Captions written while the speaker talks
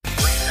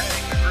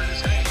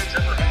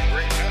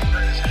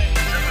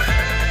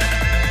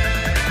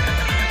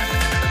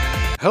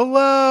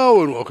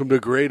Hello, and welcome to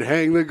Great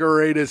Hang, the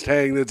greatest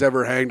hang that's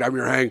ever hanged. I'm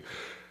your hang.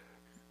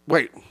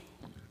 Wait.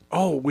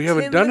 Oh, we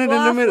haven't Tim done it in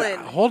a minute.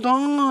 McLaughlin. Hold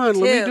on.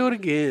 Let me Tim. do it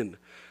again.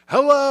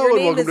 Hello, Your and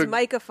name welcome is to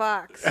Micah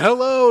Fox.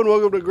 Hello, and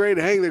welcome to Great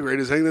Hang, the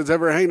greatest hang that's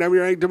ever hanged. I'm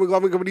your hang, Tim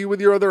McLaughlin, coming to you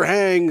with your other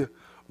hang,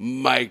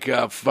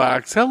 Micah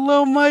Fox.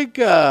 Hello,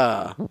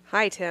 Micah.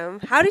 Hi, Tim.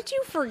 How did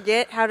you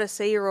forget how to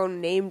say your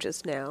own name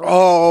just now?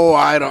 Oh,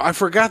 I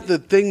forgot the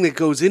thing that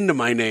goes into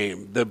my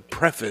name, the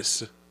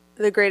preface.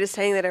 The greatest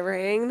hang that ever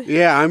hanged?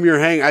 Yeah, I'm your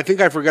hang. I think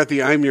I forgot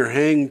the I'm your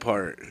hang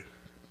part.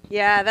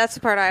 Yeah, that's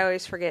the part I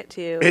always forget,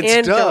 too. It's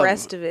and dumb. the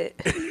rest of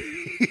it.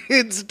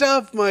 It's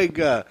tough,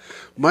 Micah.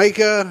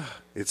 Micah,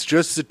 it's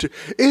just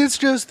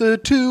the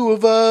two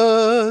of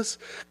us.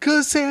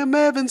 'Cause Sam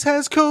Evans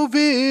has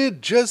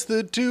COVID. Just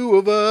the two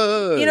of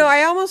us. You know,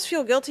 I almost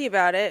feel guilty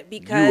about it You are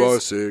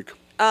because sick.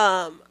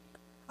 I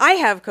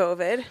have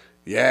COVID.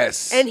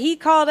 Yes. And he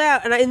called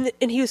out,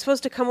 and he was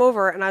supposed to come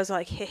over, and I was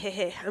like,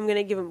 hey, I'm going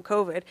to give him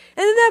COVID. And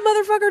then that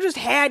motherfucker just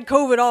had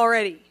COVID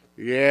already.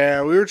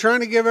 Yeah, we were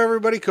trying to give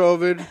everybody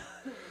COVID.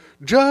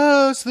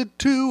 Just the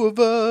two of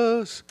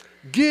us.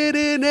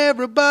 Getting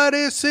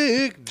everybody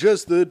sick.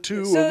 Just the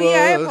two of us. So,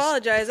 yeah, I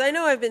apologize. I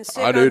know I've been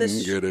sick I on didn't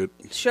this get it.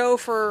 show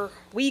for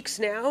weeks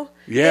now.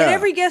 Yeah. And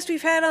every guest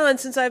we've had on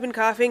since I've been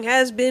coughing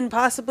has been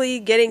possibly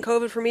getting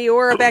COVID for me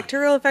or a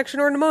bacterial infection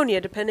or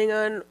pnomonia, depending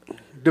on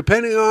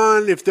Depending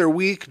on if they're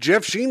weak,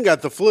 Jeff Sheen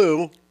got the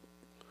flu.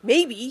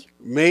 maybe.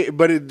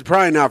 But it's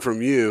probably not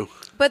from you.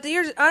 But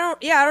I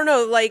don't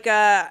know. Like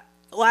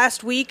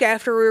last week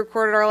after we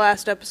recorded our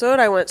last episode,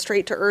 I went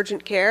straight to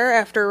urgent care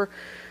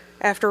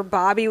after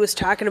Bobby was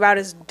talking about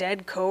his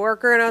dead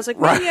coworker, and I was like,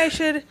 maybe I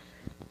should.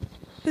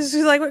 This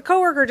is like my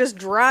coworker just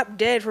dropped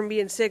dead from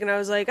being sick, and I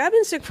was like, I've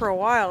been sick for a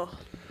while.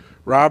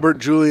 Robert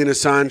Julian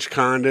Assange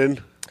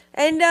Condon.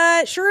 And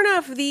sure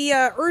enough, the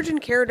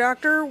urgent care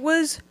doctor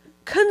was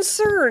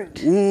concerned.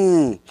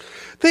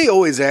 They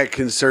always act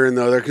concerned,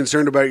 though. They're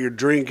concerned about your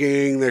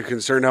drinking. They're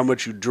concerned how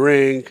much you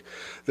drink.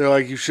 They're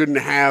like, you shouldn't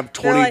have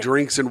 20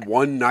 drinks in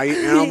one night.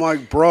 And I'm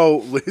like, bro,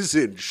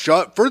 listen,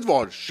 first of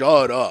all,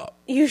 shut up.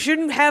 You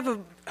shouldn't have a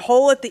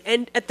hole at the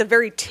end, at the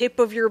very tip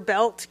of your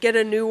belt. Get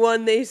a new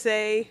one, they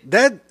say.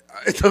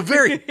 It's a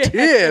very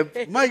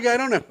tip. Mike,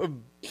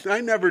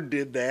 I never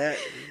did that.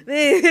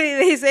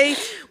 They say,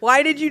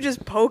 why did you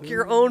just poke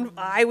your own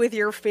eye with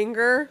your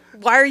finger?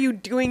 Why are you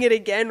doing it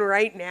again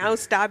right now?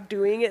 Stop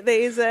doing it,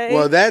 they say.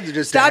 Well, that's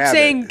just Stop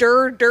saying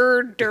dur,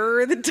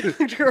 the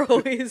doctor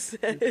always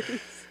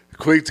says.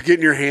 Quick to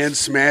getting your hand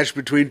smashed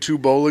between two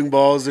bowling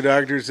balls, the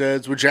doctor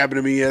says, which happened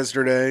to me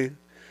yesterday.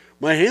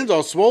 My hand's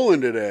all swollen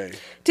today.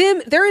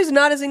 Tim, there is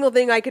not a single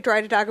thing I could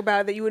try to talk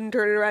about that you wouldn't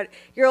turn it around.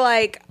 You're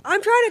like,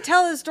 I'm trying to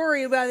tell a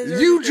story about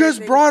this. You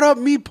just brought up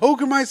me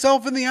poking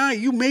myself in the eye.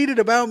 You made it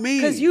about me.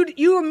 Because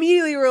you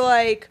immediately were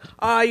like,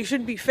 you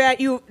shouldn't be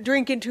fat. You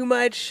drinking too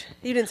much.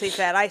 You didn't say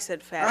fat. I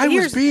said fat. I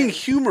was being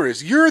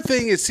humorous. Your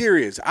thing is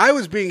serious. I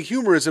was being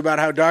humorous about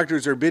how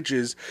doctors are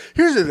bitches.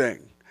 Here's the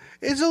thing.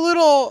 It's a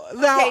little.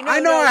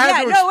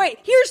 Wait.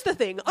 Here's the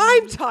thing.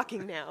 I'm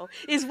talking now.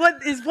 Is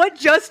what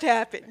just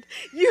happened.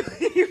 You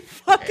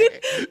fucking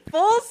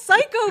full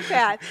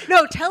psychopath.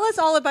 No, tell us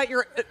all about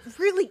your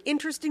really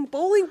interesting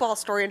bowling ball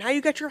story and how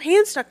you got your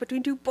hand stuck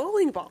between two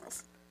bowling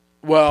balls.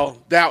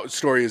 Well, that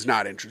story is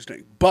not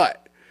interesting, but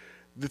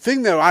the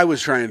thing that I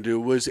was trying to do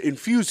was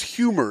infuse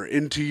humor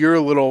into your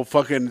little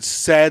fucking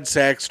sad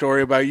sack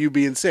story about you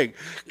being sick.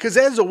 Because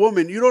as a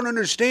woman, you don't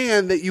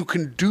understand that you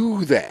can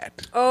do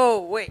that.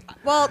 Oh, wait.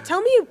 Well, tell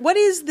me, what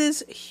is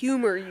this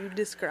humor you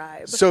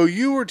describe? So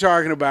you were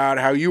talking about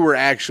how you were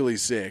actually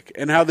sick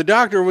and how the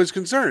doctor was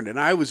concerned. And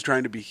I was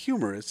trying to be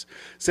humorous,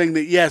 saying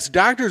that, yes,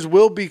 doctors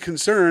will be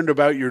concerned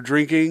about your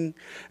drinking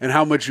and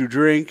how much you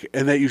drink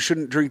and that you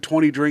shouldn't drink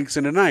 20 drinks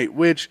in a night,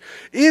 which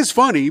is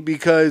funny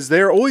because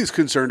they're always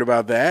concerned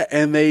about that,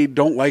 and they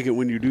don't like it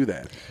when you do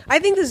that. I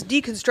think this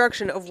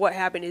deconstruction of what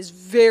happened is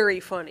very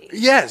funny.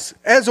 Yes,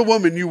 as a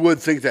woman, you would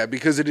think that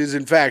because it is,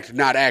 in fact,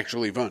 not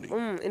actually funny.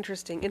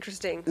 Interesting.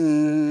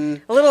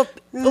 A little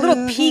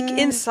peek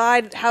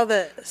inside how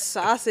the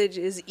sausage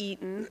is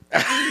eaten.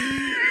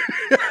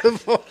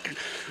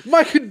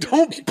 Micah,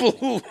 don't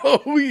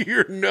blow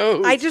your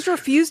nose. I just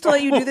refuse to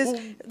let you do this.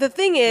 The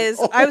thing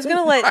is, I was going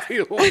to let...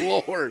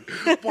 My Lord.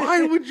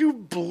 Why would you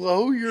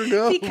blow your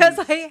nose? Because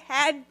I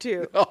had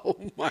to. Oh,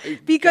 my God.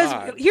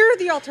 Because here are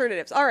the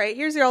alternatives. All right,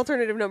 here's the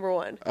alternative number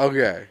one.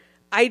 Okay.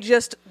 I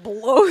just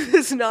blow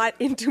this knot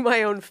into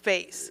my own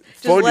face.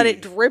 Just let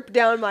it drip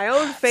down my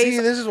own face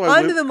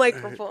onto the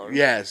microphone.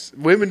 Yes.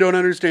 Women don't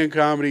understand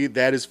comedy.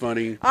 That is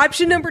funny.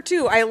 Option number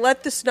 2, I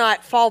let the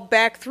snot fall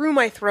back through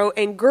my throat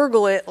and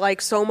gurgle it like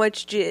so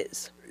much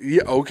jizz.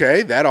 Yeah,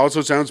 okay. That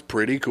also sounds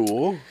pretty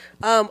cool.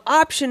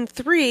 Option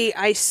 3,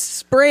 I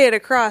spray it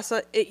across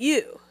at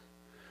you.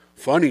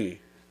 Funny.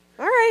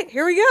 All right,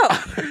 here we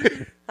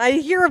go. I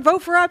hear a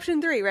vote for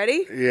option 3.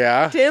 Ready?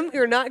 Yeah. Tim,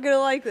 you're not going to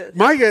like this.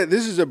 Micah,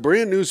 this is a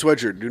brand new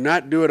sweatshirt. Do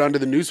not do it under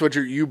the new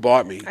sweatshirt you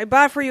bought me. I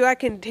bought for you. I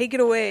can take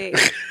it away.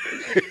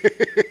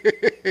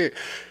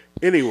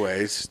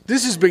 Anyways,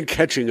 this has been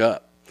catching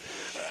up.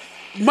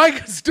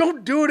 Mike,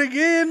 don't do it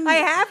again. I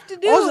have to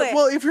do it.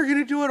 Well, if you're going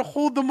to do it,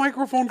 hold the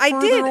microphone further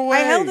I did. away.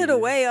 I held it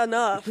away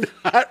enough.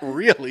 Not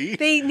really.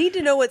 They need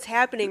to know what's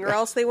happening, or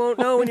else they won't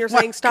know when you're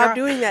saying stop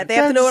doing that. They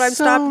have to know what I'm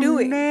stop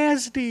doing.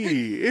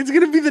 Nasty. It's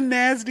going to be the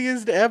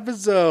nastiest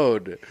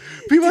episode.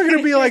 People are going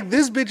to be like,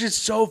 this bitch is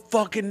so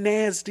fucking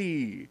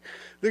nasty.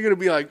 They're going to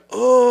be like,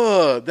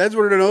 ugh, that's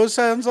what her nose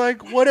sounds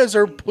like? What does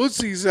her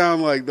pussy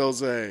sound like, they'll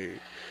say.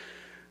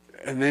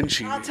 And then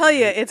I'll tell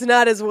you, it's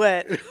not as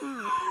wet.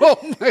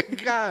 Oh my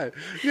God.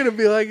 You're going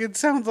to be like, it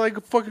sounds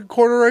like fucking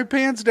corduroy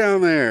pants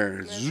down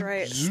there. That's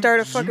right. Start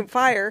a fucking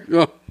fire.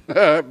 Oh,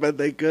 I bet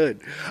they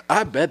could.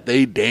 I bet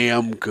they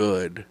damn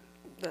could.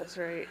 That's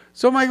right.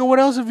 So, Michael, what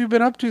else have you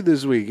been up to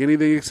this week?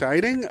 Anything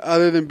exciting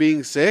other than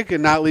being sick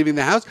and not leaving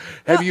the house?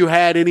 Have you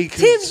had any...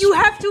 Tim, you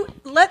have to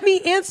let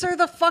me answer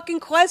the fucking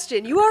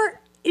question.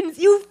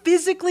 You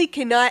physically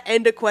cannot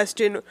end a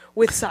question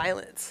with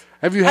silence.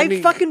 Have you had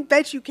I fucking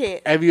bet you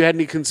can't. Have you had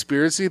any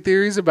conspiracy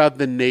theories about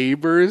the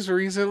neighbors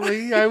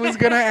recently? I was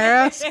going to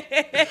ask.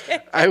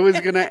 I was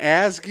going to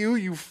ask you,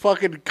 you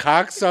fucking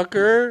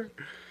cocksucker.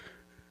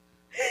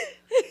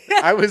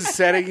 I was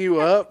setting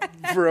you up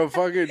for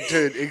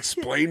to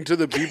explain to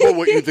the people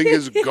what you think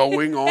is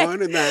going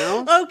on in the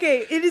house.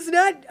 Okay, it is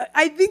not.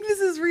 I think this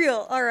is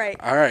real. All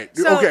right.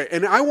 So, okay,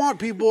 and I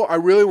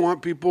really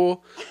want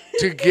people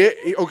to get,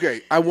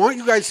 okay, I want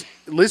you guys,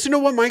 listen to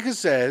what Micah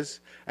says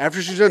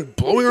after she's done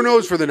blowing her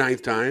nose for the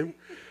 9th time,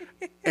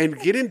 and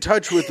get in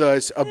touch with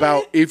us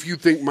about if you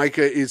think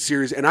Micah is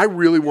serious. And I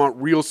really want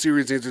real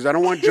serious answers. I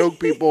don't want joke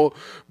people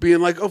being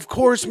like, of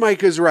course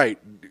Micah's right.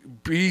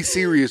 Be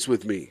serious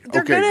with me.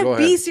 They're gonna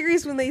be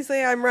serious when they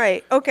say I'm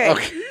right. Okay.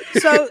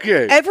 So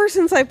ever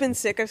since I've been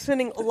sick, I'm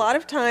spending a lot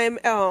of time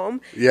at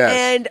home. Yes.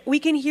 And we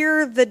can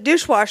hear the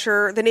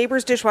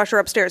neighbor's dishwasher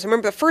upstairs. I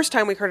remember the first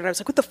time we heard it, I was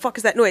like, what the fuck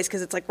is that noise?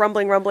 Because it's like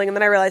rumbling. And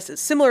then I realized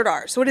it's similar to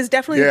ours. So it is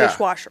definitely the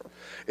dishwasher.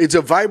 It's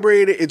a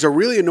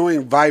really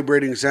annoying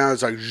vibrating sound.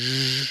 It's like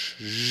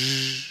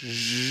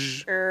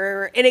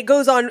and it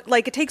goes on,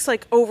 like, it takes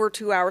like over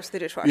 2 hours for the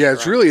dishwasher. Yeah,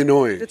 it's really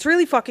annoying. It's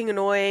really fucking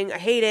annoying. I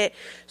hate it.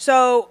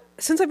 So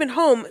since I've been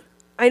home,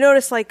 I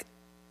noticed like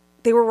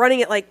they were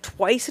running it like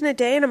twice in a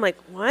day, and I'm like,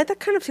 what? That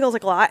kind of feels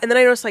like a lot. And then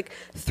I noticed like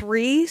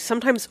 3,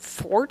 sometimes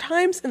 4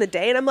 times in the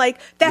day, and I'm like,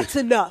 that's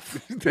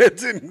enough.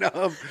 That's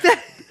enough.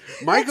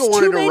 Micah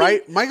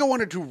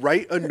wanted to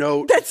write a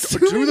note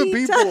to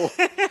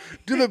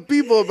the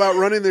people about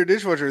running their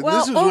dishwasher. Well,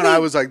 this is when I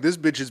was like, this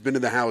bitch has been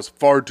in the house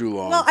far too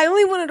long. Well, I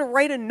only wanted to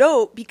write a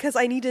note because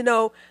I need to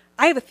know.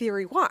 I have a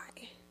theory why.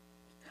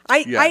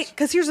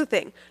 Because here's the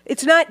thing.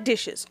 It's not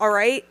dishes, all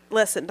right?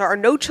 Listen, there are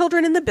no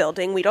children in the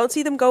building. We don't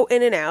see them go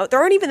in and out. There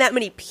aren't even that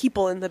many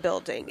people in the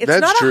building. It's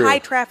not a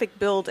high-traffic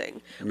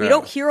building. No. We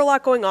don't hear a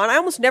lot going on. I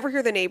almost never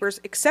hear the neighbors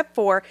except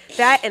for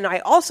that, and I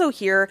also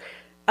hear,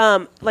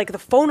 like, the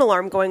phone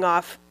alarm going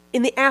off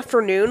in the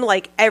afternoon,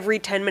 like, every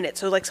 10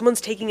 minutes. So, like,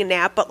 someone's taking a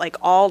nap, but, like,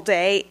 all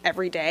day,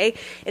 every day.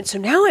 And so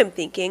now I'm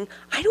thinking,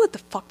 I know what the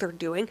fuck they're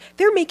doing.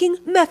 They're making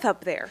meth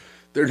up there.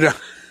 They're not...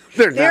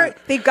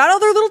 They've got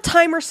all their little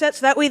timers set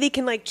so that way they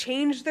can like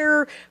change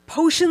their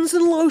potions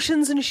and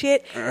lotions and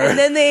shit. And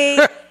then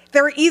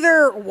they're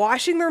either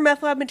washing their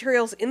meth lab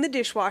materials in the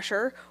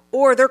dishwasher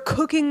or they're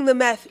cooking the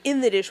meth in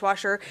the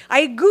dishwasher.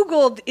 I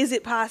Googled, is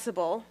it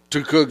possible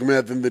to cook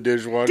meth in the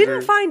dishwasher?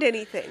 Didn't find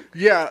anything.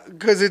 Yeah,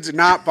 because it's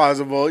not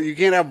possible. You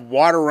can't have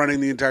water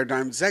running the entire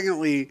time.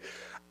 Secondly,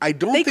 I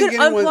don't think they could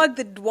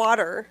unplug the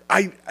water.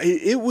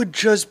 It would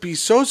just be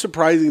so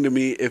surprising to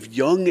me if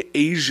young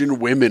Asian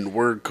women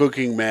were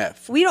cooking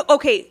meth.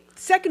 Okay,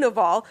 second of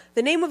all,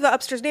 the name of the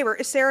upstairs neighbor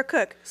is Sarah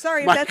Cook.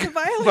 Sorry if that's a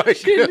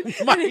violation.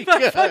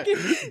 Micah,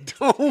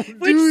 don't do that.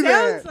 Which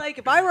sounds like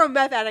if I were a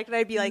meth addict and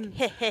I'd be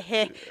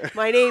like,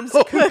 my name's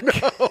Cook.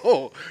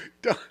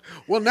 No.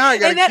 Well, now I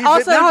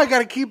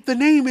gotta keep the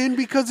name in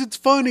because it's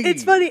funny.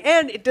 It's funny,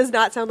 and it does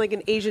not sound like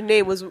an Asian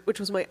name, which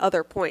was my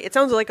other point. It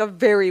sounds like a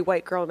very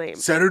white girl name.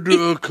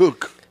 Senator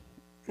Cook.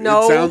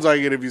 No. It sounds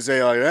like it if you say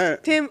it like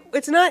that. Tim,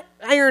 it's not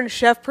Iron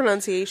Chef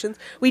pronunciations.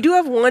 We do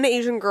have one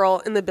Asian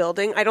girl in the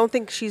building. I don't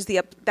think she's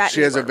that She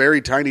has a very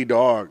tiny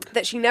dog.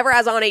 That she never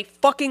has on a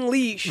fucking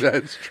leash.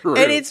 That's true.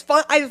 And it's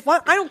fun. I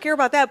don't care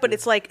about that, but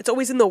it's like, it's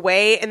always in the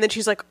way. And then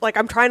she's like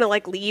I'm trying to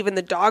like leave and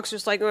the dog's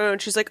just like,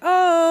 and she's like,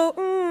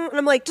 and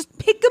I'm like, just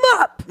pick them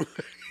up.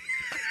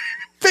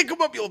 Pick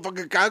him up, you little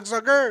fucking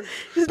cocksucker.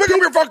 Pick up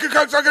your fucking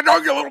cocksucker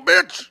dog, you little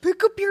bitch.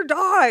 Pick up your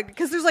dog.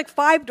 Because there's like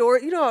 5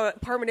 doors. You know how an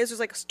apartment is. There's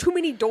like too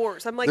many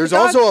doors. I'm like, there's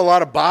also a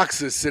lot of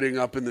boxes sitting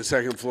up in the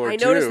second floor, I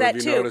noticed that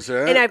too. Noticed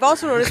that? And I've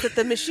also noticed that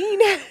the machine,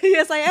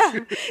 yes, I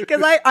am.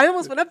 Because I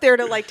almost went up there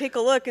to like take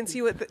a look and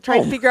see try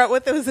and figure out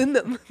what was in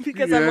them.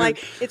 Because I'm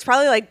like, it's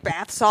probably like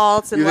bath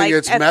salts and you think like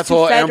it's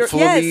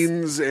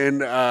methylamphetamines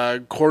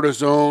and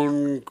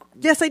cortisone.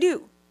 Yes, I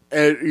do.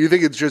 And you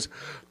think it's just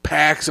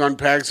packs on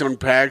packs on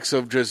packs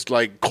of just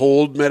like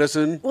cold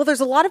medicine? Well,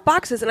 there's a lot of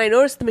boxes, and I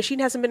noticed the machine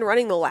hasn't been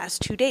running the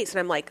last 2 days, and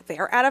I'm like,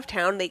 they're out of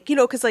town. They,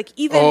 because like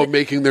even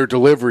making their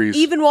deliveries,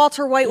 even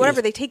Walter White,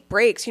 whatever, they take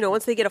breaks.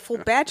 Once they get a full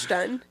batch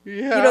done,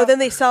 then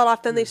they sell it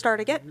off, then they start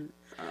again.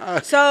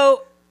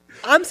 So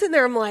I'm sitting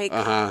there, I'm like,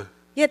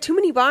 yeah, too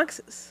many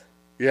boxes.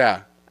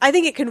 Yeah. I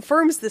think it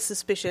confirms the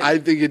suspicion. I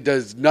think it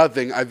does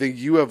nothing. I think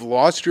you have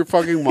lost your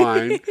fucking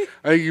mind.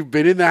 I think you've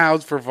been in the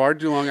house for far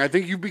too long. I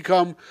think you've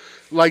become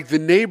like the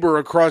neighbor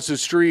across the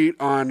street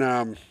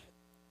on,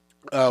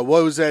 what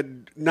was that?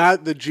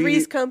 Not the G.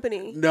 Three's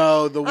Company.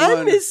 No, the one.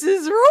 I'm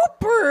Mrs.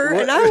 Roper,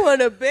 What? and I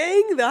want to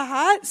bang the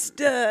hot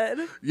stud.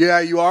 Yeah,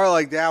 you are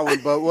like that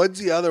one. But what's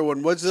the other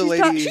one? What's the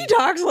lady? She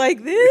talks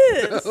like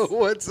this.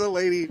 What's the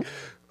lady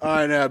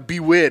on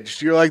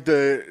Bewitched? You're like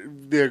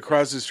the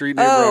across the street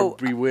neighbor Oh. of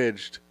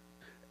Bewitched.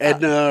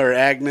 Edna or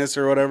Agnes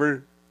or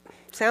whatever.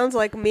 Sounds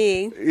like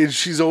me. And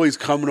she's always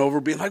coming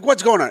over being like,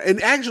 what's going on?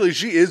 And actually,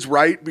 she is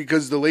right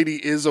because the lady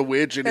is a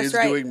witch and That's is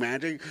right. doing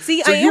magic.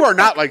 See, so I you am- are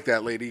not like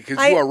that lady because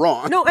you are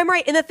wrong. No, I'm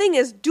right. And the thing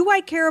is, do I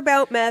care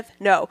about meth?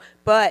 No.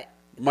 But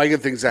Micah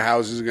thinks the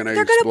house is going to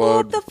they're going to blow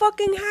explode. up the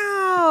fucking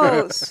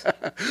house.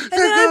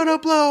 They're going to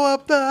blow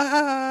up the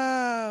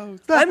house.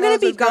 The I'm going house to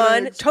be is gonna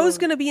gone. explode. Toe's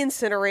going to be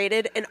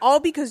incinerated. And all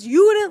because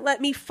you wouldn't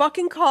let me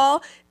fucking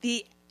call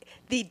the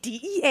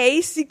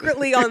DEA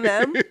secretly on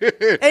them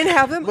and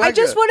have them. I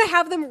just Micah. want to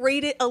have them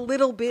rate it a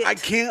little bit. I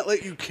can't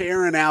let you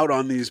Karen out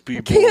on these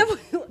people.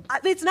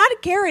 It's not a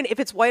Karen if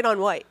it's white on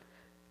white.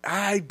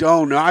 I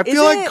don't know. I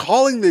feel Is like it-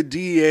 calling the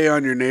DEA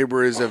on your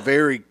neighbor is a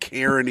very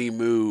Karen-y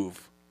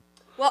move.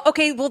 Well,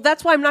 okay,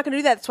 that's why I'm not going to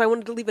do that. That's why I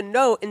wanted to leave a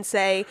note and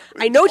say,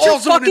 I know what you're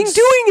Also an fucking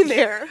doing in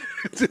there.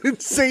 It's an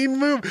insane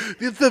move.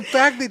 The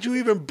fact that you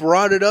even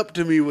brought it up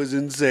to me was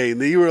insane.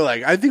 That you were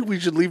like, I think we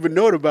should leave a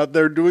note about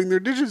they're doing their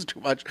dishes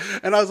too much.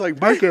 And I was like,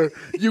 Micah,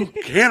 you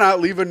cannot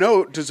leave a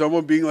note to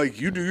someone being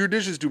like, you do your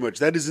dishes too much.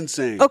 That is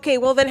insane. Okay,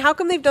 well then how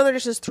come they've done their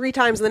dishes 3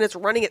 times and then it's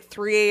running at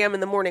 3 a.m. in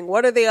the morning?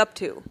 What are they up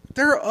to?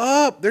 They're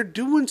up. They're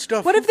doing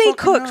stuff. What Who have they fucking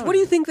cooked? knows? What do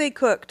you think they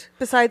cooked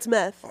besides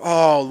meth?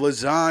 Oh,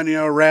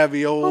 lasagna,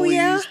 raviolis, Oh,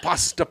 yeah?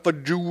 pasta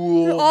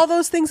fagioli. All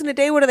those things in a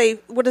day. What are they?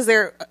 What is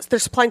their? They're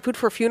supplying food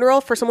for a funeral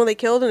for someone they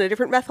killed in a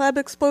different meth lab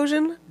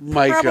explosion.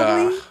 Micah.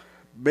 Probably.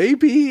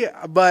 Maybe,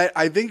 but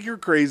I think you're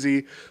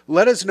crazy.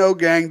 Let us know,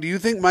 gang. Do you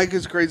think Mike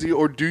is crazy,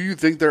 or do you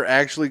think they're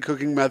actually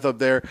cooking meth up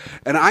there?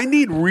 And I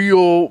need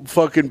real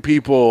fucking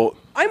people.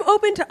 I'm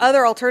open to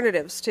other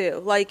alternatives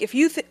too. Like if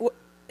you think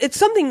it's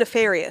something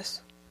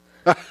nefarious.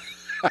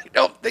 I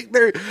don't think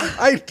they're.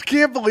 I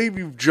can't believe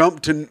you've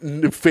jumped to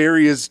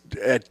nefarious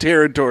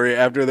territory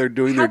after they're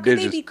doing How their could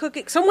dishes. they be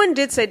cooking? Someone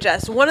did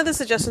suggest, one of the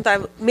suggestions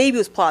that maybe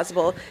was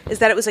plausible is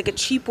that it was like a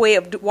cheap way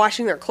of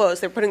washing their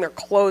clothes. They're putting their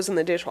clothes in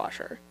the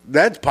dishwasher.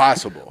 That's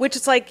possible. Which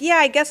is like, yeah,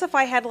 I guess if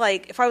I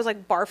was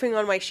like barfing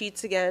on my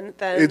sheets again,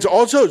 then It's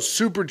also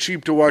super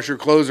cheap to wash your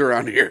clothes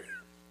around here.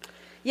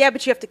 yeah,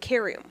 but you have to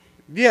carry them.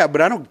 Yeah,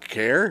 but I don't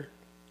care.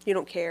 You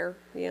don't care,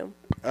 yeah.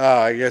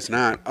 I guess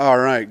not. All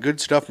right.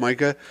 Good stuff,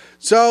 Micah.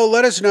 So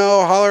let us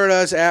know. Holler at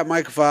us at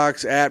Micah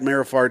Fox, at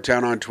Mayor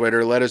Fartown on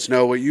Twitter. Let us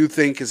know what you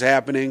think is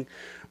happening.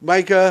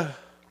 Micah,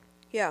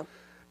 Yeah.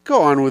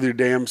 go on with your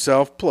damn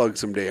self. Plug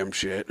some damn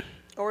shit.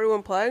 Or we're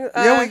doing plug?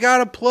 Yeah, we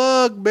got a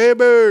plug,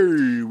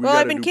 baby. Well,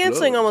 I've been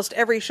canceling almost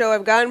every show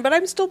I've gotten, but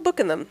I'm still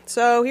booking them.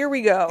 So here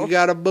we go. You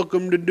got to book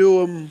them to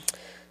do them.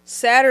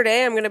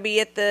 Saturday, I'm going to be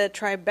at the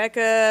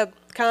Tribeca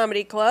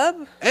Comedy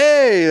Club.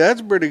 Hey,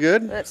 that's pretty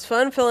good. That's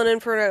fun, filling in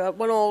for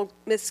one old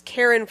Miss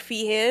Karen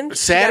Feehan.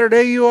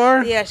 Saturday you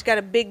are? Yeah, she's got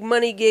a big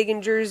money gig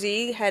in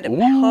Jersey. Had to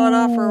pawn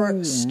off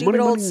her stupid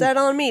old set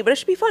on me, but it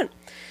should be fun.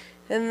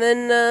 And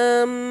then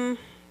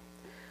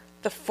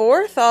the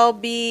 4th, I'll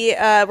be.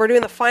 We're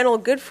doing the final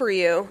Good For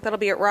You. That'll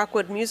be at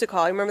Rockwood Music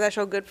Hall. You remember that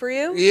show, Good For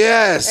You?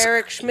 Yes.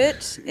 Eric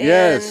Schmidt and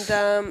Yes.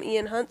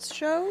 Ian Hunt's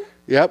show.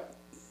 Yep.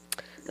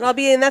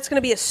 And that's going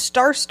to be a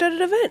star-studded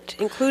event,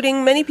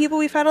 including many people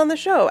we've had on the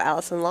show: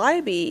 Allison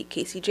Leiby,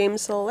 Casey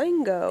James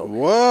Salengo,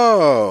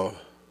 Whoa.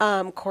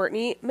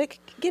 Courtney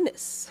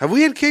McGuinness. Have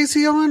we had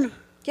Casey on?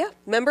 Yeah,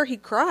 remember he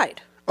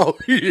cried. Oh,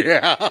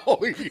 yeah.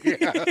 Oh,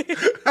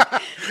 yeah.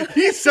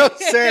 He's so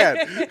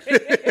sad.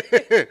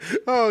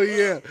 Oh,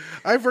 yeah.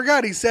 I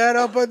forgot he sat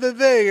up on the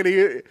thing,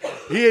 and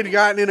he had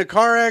gotten in a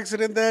car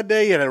accident that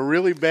day. He had a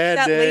really bad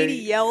That day. lady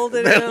yelled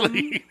at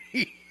him.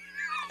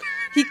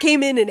 He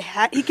came in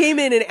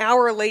an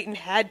hour late and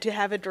had to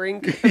have a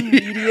drink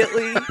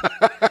immediately.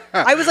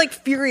 I was like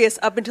furious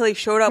up until he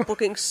showed up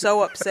looking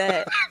so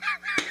upset.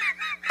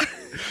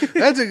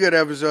 That's a good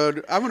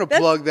episode. I'm going to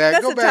plug that.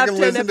 that's Go a back top and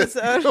 10 listen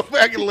episode. Go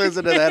back and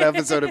listen to that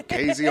episode of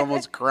Casey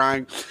almost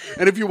crying.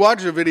 And if you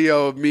watch a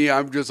video of me,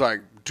 I'm just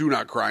like, do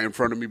not cry in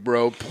front of me,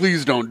 bro.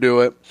 Please don't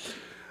do it.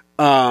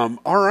 All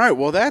right.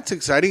 Well, that's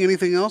exciting.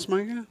 Anything else,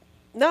 Micah?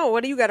 No,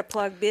 what do you got to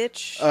plug,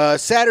 bitch?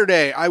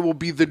 Saturday, I will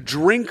be the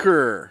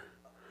drinker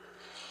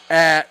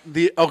at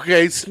the.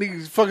 Okay,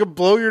 sneak, fucking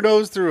blow your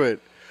nose through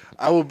it.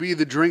 I will be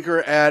the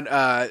drinker at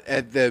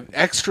the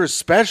extra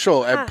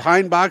special at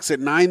Pine Box at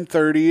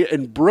 9:30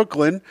 in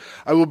Brooklyn.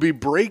 I will be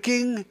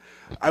breaking.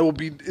 It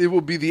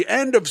will be the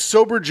end of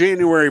sober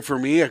January for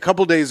me. A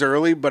couple days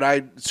early, but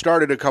I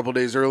started a couple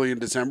days early in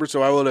December,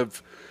 so I will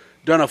have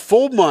done a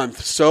full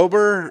month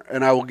sober,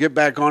 and I will get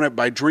back on it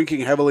by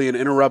drinking heavily and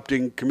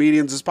interrupting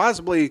comedians is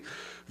possibly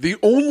the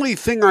only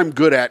thing I'm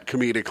good at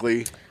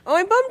comedically. Oh,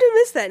 I'm bummed to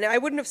miss that. Now, I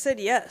wouldn't have said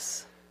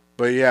yes.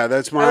 But yeah,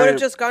 that's my... I would have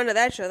just gone to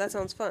that show. That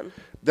sounds fun.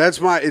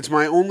 It's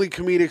my only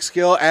comedic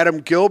skill.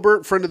 Adam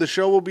Gilbert, friend of the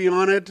show, will be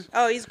on it.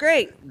 Oh, he's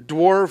great.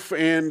 Dwarf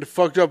and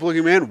fucked up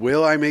looking man.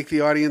 Will I make the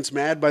audience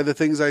mad by the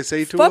things I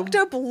say to him? Fucked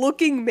up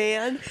looking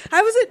man?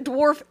 How is it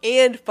dwarf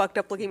and fucked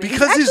up looking man?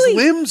 Because his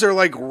limbs are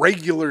like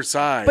regular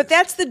size. But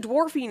that's the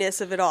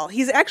dwarfiness of it all.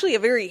 He's actually a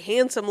very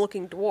handsome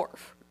looking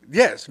dwarf.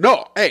 Yes.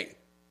 No, hey,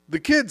 the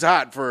kid's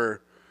hot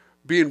for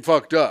being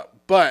fucked up,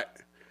 but...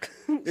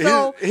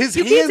 So his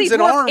you hands can't say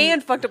and dwarf arms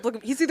and fucked up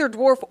looking. He's either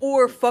dwarf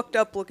or fucked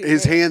up looking.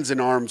 His man. hands and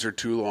arms are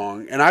too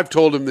long, and I've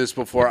told him this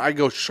before. I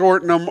go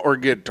shorten them or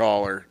get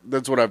taller.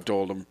 That's what I've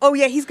told him. Oh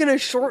yeah, he's gonna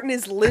shorten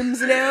his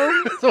limbs now.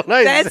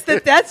 That's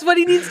what that's what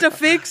he needs to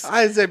fix.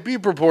 I said be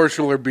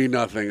proportional or be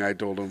nothing. I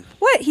told him.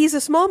 What? He's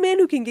a small man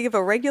who can give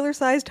a regular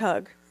sized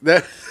hug.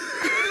 That's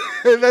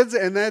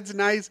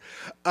nice.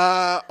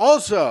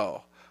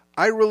 Also,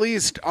 I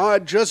released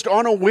just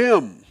on a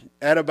whim.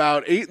 At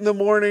about 8 in the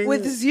morning.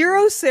 With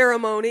zero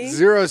ceremony.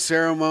 Zero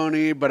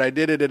ceremony, but I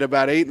did it at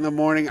about 8 in the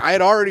morning. I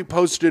had already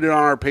posted it on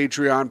our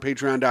Patreon,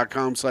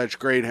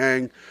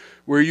 patreon.com/greathang,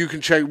 where you can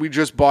check. We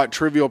just bought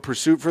Trivial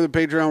Pursuit for the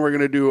Patreon. We're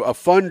going to do a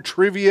fun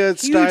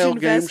trivia-style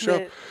game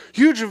show.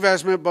 Huge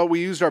investment, but we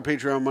used our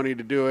Patreon money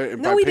to do it.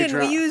 And no, we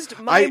didn't. We used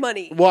my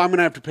money. Well, I'm going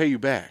to have to pay you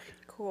back.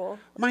 Cool.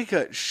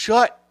 Micah,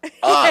 shut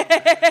up.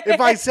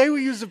 If I say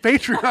we use the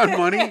Patreon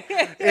money,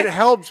 it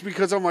helps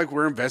because I'm like,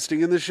 we're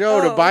investing in the show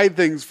to buy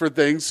things for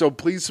things. So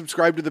please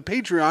subscribe to the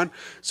Patreon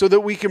so that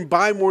we can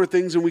buy more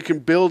things and we can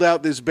build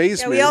out this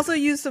basement. Yeah, we also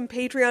used some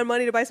Patreon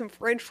money to buy some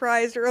French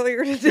fries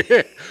earlier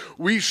today.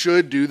 We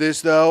should do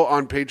this though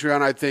on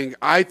Patreon. I think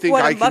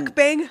what, I a can.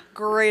 mukbang?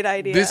 Great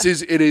idea.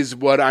 It is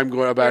what I'm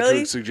about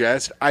Really? to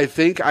suggest. I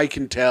think I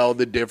can tell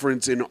the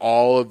difference in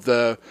all of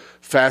the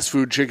fast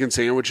food chicken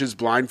sandwiches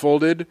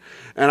blindfolded,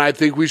 and I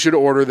think we should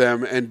order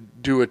them and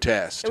do a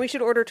test. And we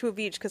should order two of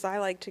each because I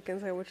like chicken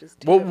sandwiches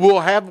too. Well,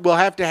 we'll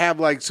have to have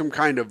like some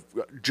kind of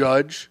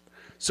judge,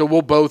 so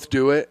we'll both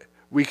do it.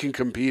 We can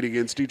compete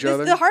against each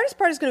other. The hardest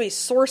part is going to be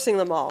sourcing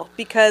them all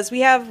because we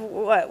have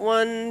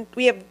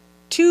we have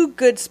two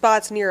good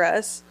spots near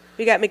us.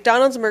 We got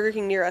McDonald's and Burger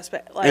King near us,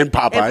 but and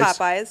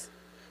Popeyes.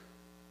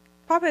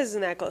 Popeyes isn't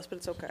that close, but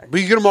it's okay.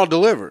 But you get them all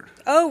delivered.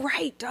 Oh,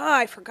 right. Duh,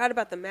 I forgot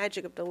about the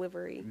magic of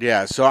delivery.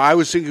 Yeah, so I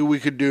was thinking we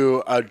could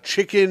do a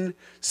chicken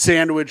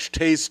sandwich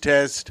taste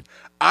test.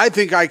 I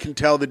think I can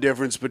tell the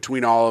difference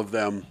between all of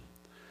them.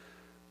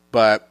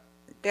 But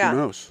who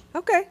knows?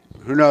 Okay.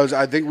 Who knows?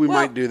 I think we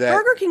might do that.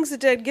 Burger King's a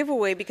dead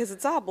giveaway because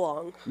it's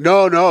oblong.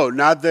 No,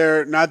 not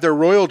their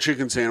royal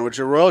chicken sandwich.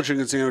 Their royal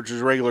chicken sandwich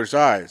is regular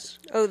size.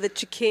 Oh, the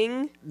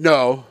Chiking?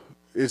 No,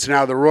 it's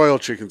now the royal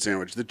chicken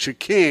sandwich. The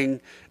Chiking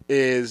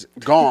is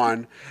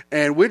gone,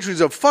 and which was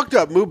a fucked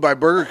up move by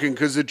Burger King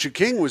because the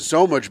Chiking was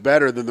so much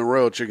better than the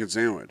royal chicken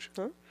sandwich.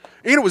 Huh?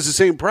 And it was the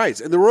same price,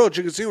 and the royal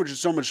chicken sandwich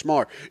is so much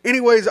smaller.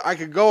 Anyways, I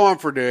could go on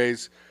for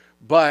days,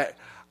 but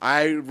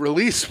I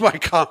released my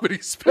comedy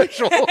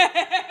special.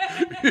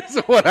 Is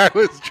what I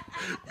was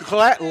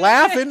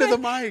laugh into the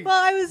mic. Well,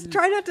 I was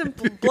trying not to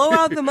blow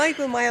out the mic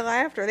with my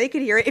laughter. They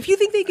could hear it. If you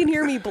think they can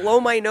hear me blow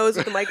my nose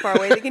with the mic far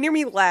away, they can hear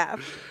me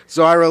laugh.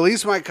 So I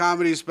released my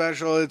comedy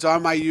special. It's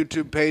on my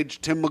YouTube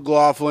page, Tim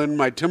McLaughlin.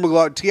 My Tim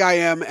McLaughlin,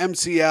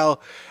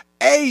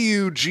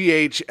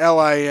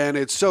 TIMMCLAUGHLIN.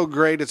 It's so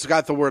great. It's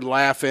got the word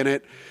laugh in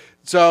it.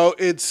 So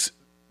it's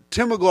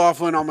Tim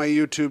McLaughlin on my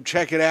YouTube.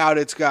 Check it out.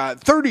 It's got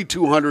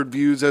 3,200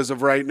 views as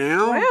of right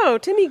now. Wow,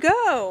 Timmy,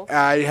 go.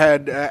 I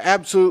had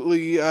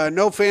absolutely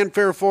no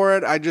fanfare for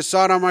it. I just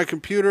saw it on my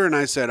computer, and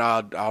I said,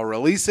 I'll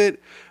release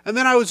it. And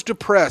then I was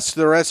depressed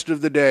the rest of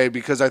the day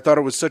because I thought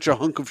it was such a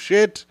hunk of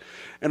shit,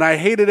 and I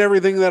hated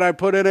everything that I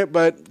put in it,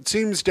 but it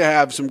seems to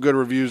have some good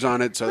reviews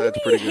on it, so that's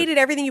pretty good. You hated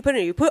everything you put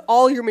in it. You put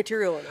all your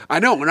material in it. I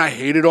know, and I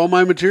hated all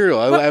my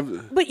material.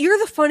 But you're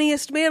the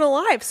funniest man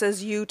alive,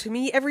 says you to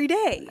me every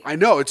day. I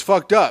know, it's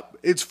fucked up.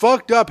 It's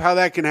fucked up how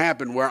that can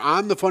happen, where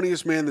I'm the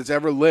funniest man that's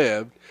ever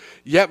lived,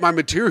 yet my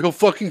material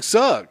fucking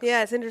sucks.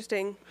 Yeah, it's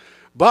interesting.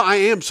 But I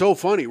am so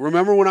funny.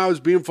 Remember when I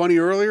was being funny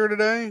earlier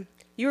today?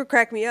 You were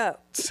cracking me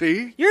up.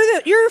 See?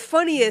 You're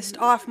funniest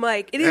off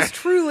mic. It is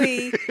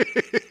truly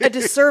a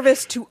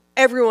disservice to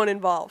everyone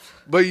involved.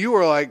 But you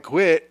were like,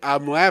 quit.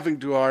 I'm laughing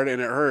too hard and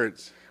it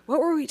hurts. What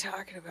were we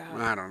talking about?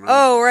 I don't know.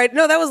 Oh, right.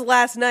 No, that was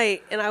last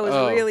night, and I was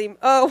really...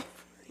 Oh.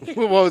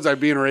 What was I,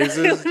 being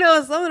racist?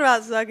 No, something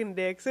about sucking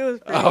dicks. It was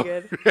pretty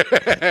good.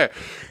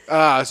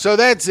 So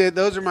that's it.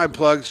 Those are my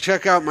plugs.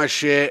 Check out my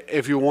shit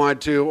if you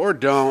want to, or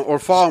don't, or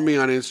follow me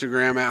on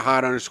Instagram at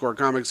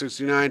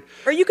hot_comic69.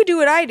 Or you could do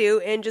what I do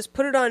and just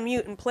put it on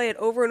mute and play it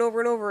over and over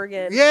and over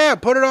again. Yeah,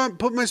 put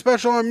my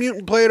special on mute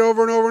and play it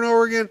over and over and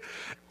over again.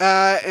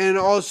 And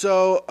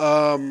also,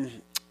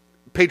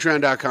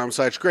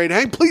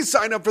 Patreon.com/GreatHank. Please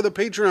sign up for the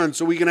Patreon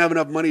so we can have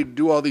enough money to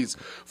do all these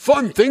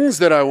fun things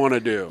that I want to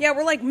do. Yeah,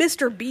 we're like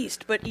Mr.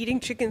 Beast, but eating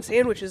chicken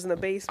sandwiches in the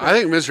basement. I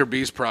think Mr.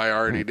 Beast probably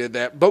already did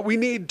that, but we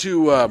need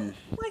to.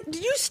 What?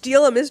 Did you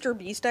steal a Mr.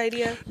 Beast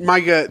idea?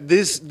 Micah,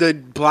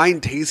 the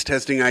blind taste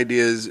testing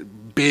idea has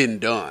been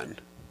done.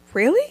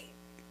 Really?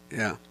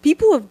 Yeah.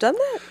 People have done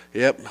that?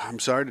 Yep. I'm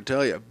sorry to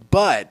tell you,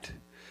 but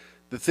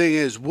the thing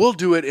is, we'll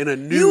do it in a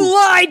new. You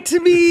lied to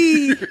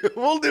me.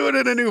 We'll do it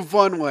in a new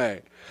fun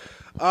way.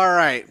 All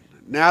right.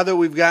 Now that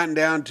we've gotten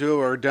down to it,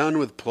 we're done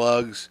with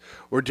plugs.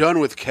 We're done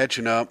with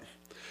catching up.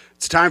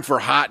 It's time for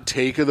hot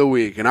take of the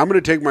week, and I'm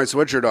going to take my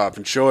sweatshirt off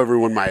and show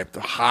everyone my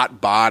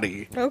hot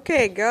body.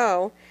 Okay,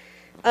 go.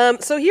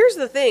 So here's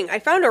the thing. I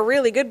found a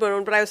really good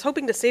one, but I was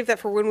hoping to save that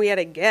for when we had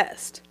a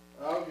guest.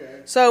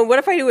 Okay. So what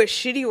if I do a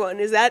shitty one?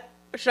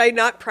 Should I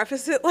not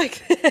preface it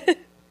like that?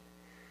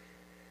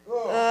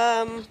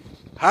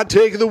 Hot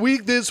take of the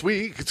week this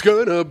week. It's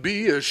going to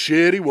be a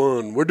shitty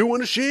one. We're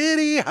doing a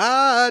shitty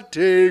hot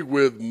take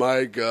with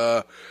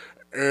Micah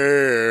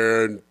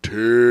and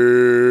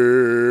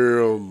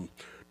Tim.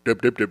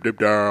 Dip, dip, dip, dip,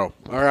 down.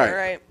 All right. All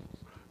right.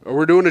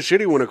 We're doing a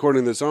shitty one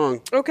according to the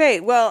song. Okay,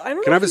 well, I don't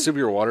know. Can I have a sip of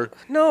your water?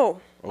 No.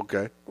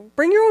 Okay.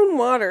 Bring your own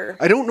water.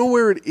 I don't know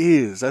where it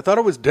is. I thought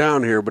it was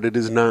down here, but it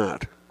is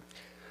not.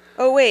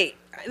 Oh, wait.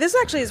 This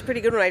actually is a pretty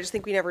good one. I just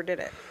think we never did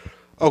it.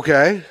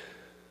 Okay.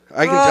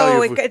 I can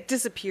tell you. It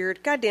disappeared.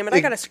 God damn it. I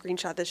got to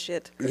screenshot this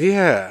shit.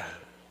 Yeah.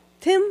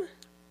 Tim,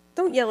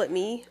 don't yell at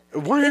me.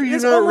 Why are you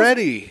not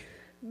ready?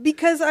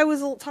 Because I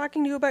was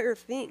talking to you about your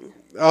thing.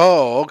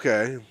 Oh,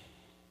 okay.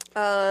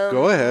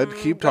 Go ahead.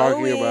 Keep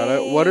talking about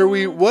it. What are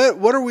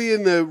we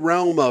in the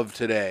realm of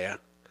today?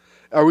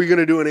 Are we going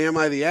to do an Am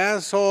I the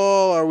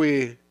Asshole? Are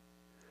we...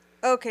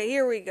 Okay,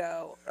 here we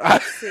go.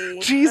 Let's see.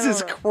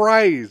 Jesus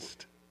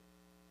Christ.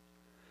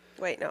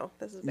 Wait, no.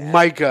 This is bad.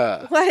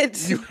 Micah.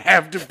 What? You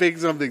have to pick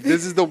something.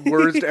 This is the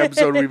worst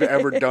episode we've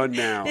ever done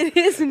now. It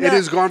is not. It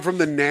has gone from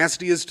the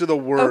nastiest to the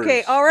worst.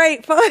 Okay, all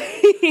right,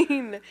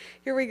 fine.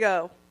 Here we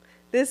go.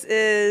 This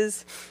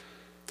is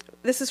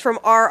from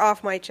R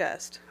Off My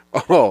Chest.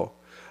 Oh.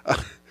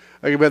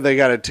 I bet they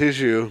got a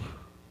tissue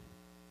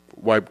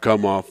wipe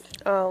cum off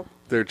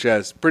their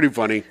chest. Pretty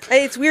funny.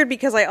 It's weird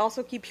because I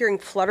also keep hearing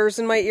flutters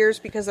in my ears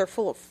because they're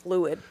full of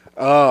fluid.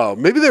 Oh,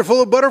 maybe they're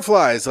full of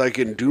butterflies like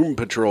in Doom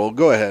Patrol.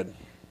 Go ahead.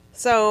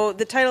 So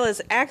the title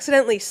is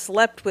Accidentally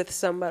Slept with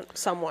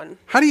Someone.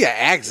 How do you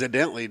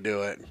accidentally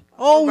do it?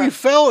 Oh, we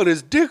fell and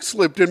his dick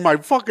slipped in my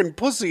fucking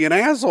pussy and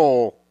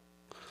asshole.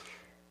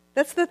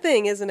 That's the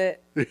thing, isn't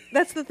it?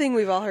 That's the thing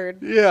we've all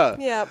heard. Yeah.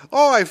 Yeah.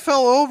 Oh, I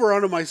fell over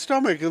onto my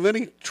stomach and then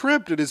he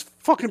tripped and his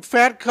fucking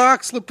fat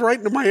cock slipped right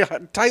into my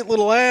tight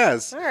little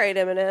ass. All right,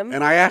 Eminem.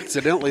 And I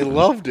accidentally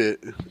loved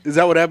it. Is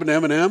that what happened to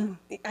Eminem?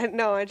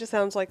 No, it just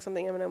sounds like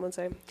something Eminem would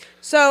say.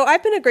 So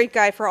I've been a great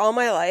guy for all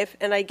my life,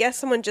 and I guess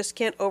someone just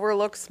can't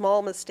overlook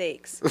small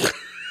mistakes.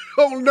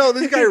 Oh no,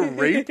 this guy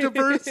raped a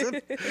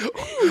person?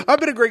 I've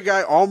been a great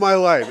guy all my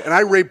life, and I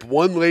raped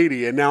one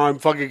lady, and now I'm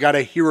fucking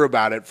gotta hear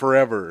about it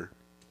forever.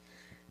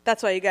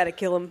 That's why you gotta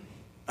kill him.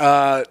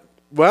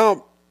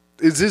 Well,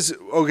 is this...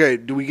 Okay,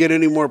 do we get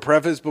any more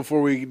preface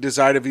before we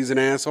decide if he's an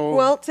asshole?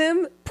 Well,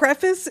 Tim,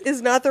 preface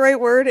is not the right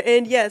word,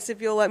 and yes, if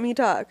you'll let me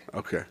talk.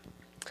 Okay.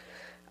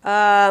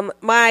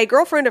 My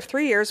girlfriend of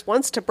 3 years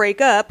wants to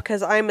break up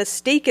because I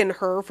mistaken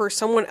her for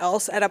someone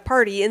else at a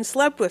party and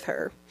slept with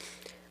her.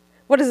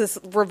 What is this,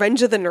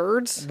 Revenge of the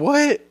Nerds?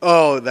 What?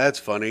 Oh, that's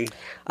funny.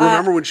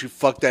 Remember when she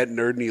fucked that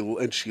nerd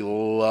and she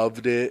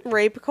loved it?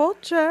 Rape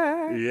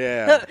culture.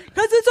 Yeah.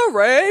 Because it's a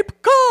rape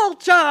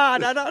culture.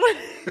 No, no.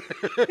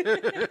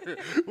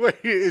 Wait,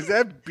 is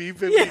that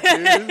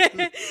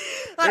B-52?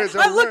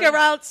 I look her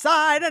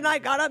outside and I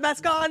got a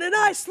mask on and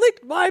I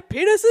slicked my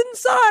penis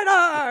inside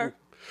her.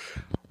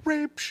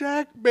 Rape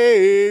Shack,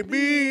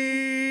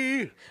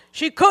 baby.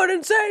 She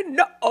couldn't say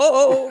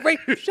no.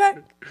 Rape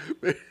Shack.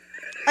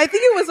 I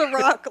think it was a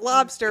rock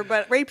lobster,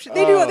 but rape.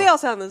 They all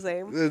sound the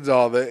same. It's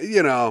all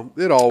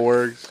it all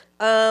works.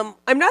 I'm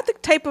not the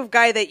type of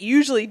guy that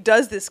usually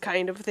does this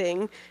kind of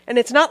thing, and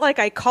it's not like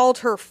I called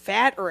her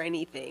fat or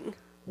anything.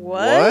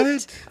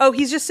 What? Oh,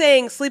 he's just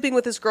saying sleeping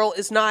with this girl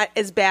is not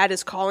as bad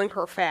as calling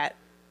her fat.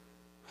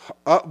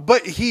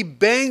 But he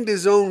banged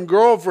his own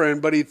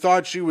girlfriend, but he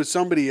thought she was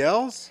somebody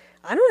else?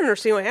 I don't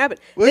understand what happened.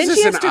 Was then this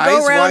she has an to eyes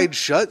go around... wide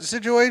shut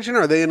situation?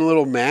 Are they in a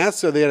little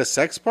mask? Are they at a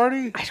sex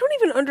party? I don't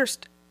even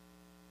understand.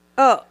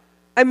 Oh,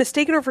 I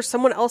mistaken her for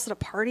someone else at a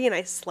party and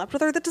I slept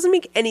with her? That doesn't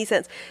make any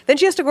sense. Then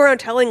she has to go around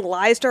telling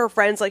lies to her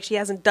friends like she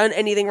hasn't done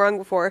anything wrong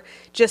before.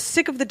 Just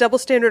sick of the double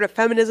standard of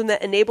feminism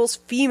that enables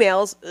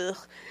females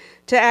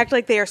to act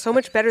like they are so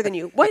much better than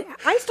you. What?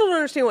 I still don't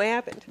understand what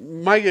happened.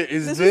 Micah,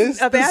 is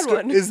this a bad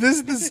one? Is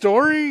this the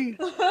story?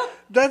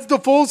 That's the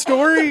full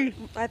story?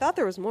 I thought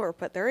there was more,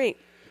 but there ain't.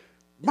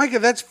 Micah,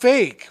 that's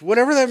fake.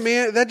 Whatever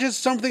that's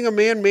just something a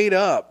man made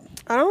up.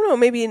 I don't know,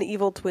 maybe an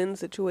evil twin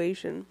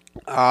situation.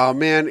 Oh,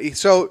 man.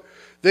 So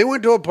they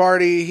went to a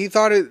party. He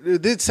thought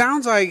it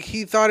sounds like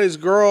he thought his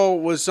girl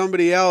was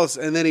somebody else,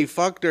 and then he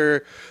fucked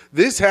her.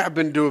 This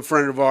happened to a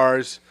friend of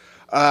ours.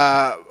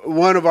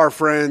 One of our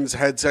friends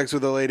had sex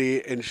with a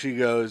lady, and she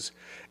goes,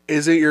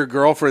 "Isn't your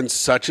girlfriend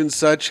such and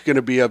such going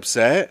to be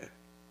upset?"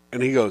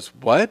 And he goes,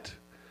 "What?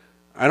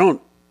 I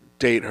don't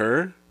date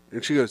her."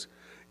 And she goes,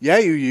 yeah,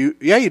 you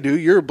do.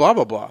 You're blah,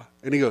 blah, blah.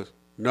 And he goes,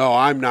 "No,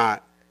 I'm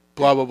not.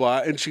 Blah, blah, blah."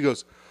 And she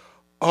goes,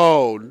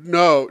 "Oh,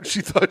 no."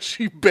 She thought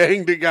she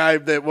banged a guy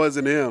that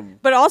wasn't him.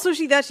 But also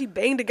she thought she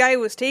banged a guy who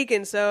was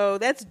taken, so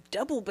that's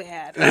double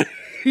bad.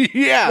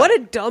 Yeah. What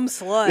a dumb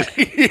slut.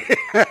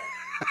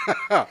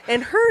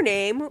 And her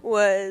name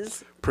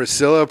was...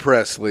 Priscilla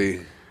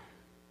Presley.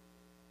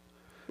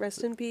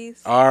 Rest in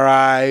peace.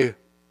 R.I.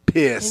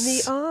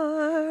 Piss. In the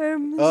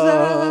arms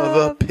of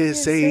a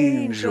piss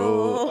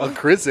angel. A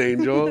Chris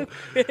Angel.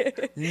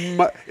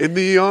 In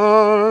the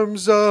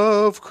arms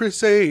of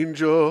Chris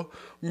Angel,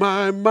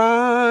 my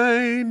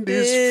mind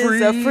is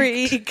free. A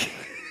freak.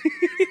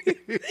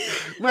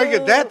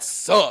 Micah, that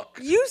sucked.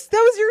 That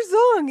was your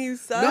song, you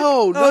suck.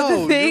 No,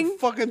 the thing? your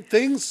fucking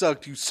thing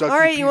sucked, you suck. All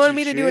right, you want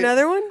me to do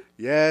another one?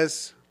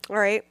 Yes. All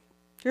right.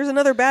 Here's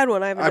another bad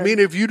one. I mean,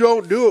 if you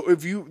don't do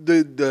it,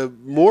 the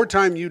more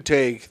time you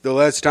take, the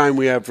less time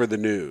we have for the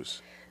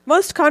news.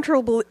 Most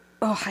controversial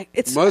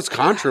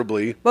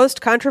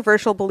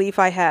belief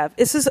I have.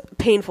 This is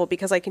painful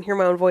because I can hear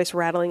my own voice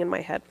rattling in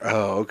my head.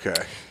 Oh, okay.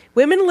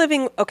 Women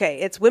living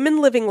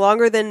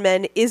longer than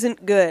men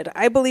isn't good.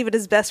 I believe it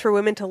is best for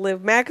women to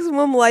live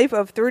maximum life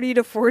of 30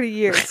 to 40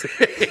 years.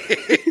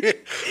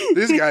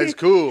 This guy's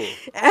cool.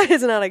 That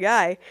is not a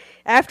guy.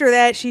 After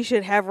that, she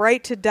should have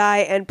right to die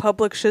and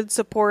public should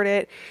support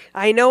it.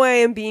 I know I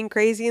am being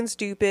crazy and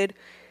stupid,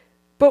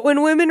 but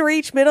when women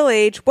reach middle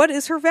age, what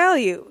is her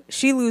value?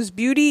 She lose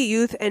beauty,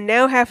 youth, and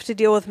now have to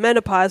deal with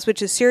menopause,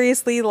 which is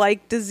seriously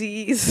like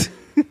disease.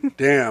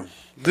 Damn.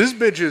 This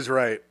bitch is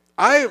right.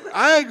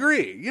 I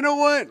agree. You know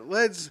what?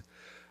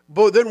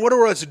 But then what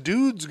are us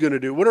dudes going to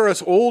do? What are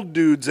us old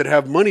dudes that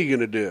have money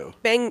going to do?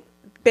 Bang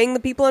the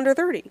people under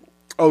 30.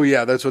 Oh,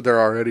 yeah, that's what they're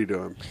already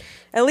doing.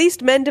 At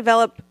least men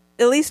develop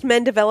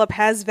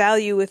has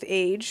value with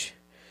age.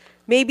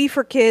 Maybe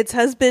for kids,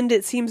 husband,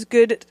 it seems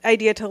good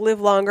idea to live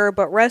longer,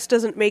 but rest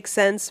doesn't make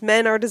sense.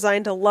 Men are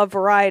designed to love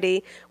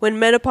variety. When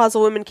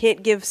menopausal women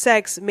can't give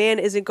sex, man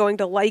isn't going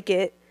to like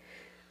it.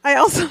 I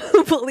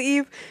also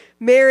believe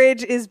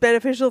marriage is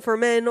beneficial for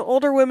men.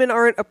 Older women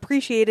aren't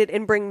appreciated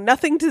and bring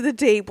nothing to the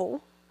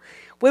table.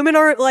 Women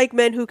aren't like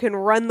men who can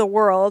run the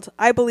world.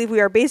 I believe we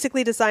are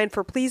basically designed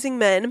for pleasing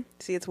men.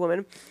 See, it's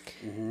women.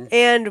 Mm-hmm.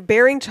 And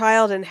bearing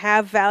child and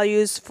have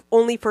values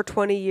only for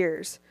 20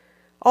 years.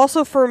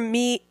 Also for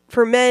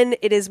men,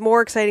 it is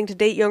more exciting to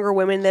date younger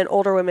women than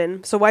older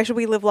women. So why should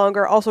we live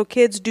longer? Also,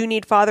 kids do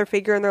need father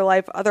figure in their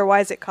life.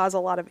 Otherwise, it causes a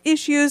lot of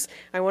issues.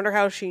 I wonder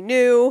how she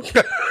knew.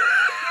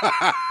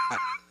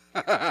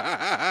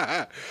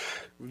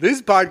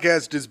 This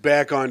podcast is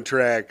back on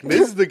track.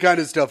 This is the kind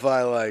of stuff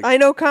I like. I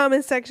know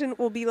comment section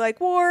will be like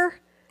war.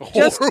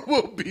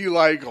 Will be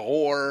like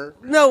whore.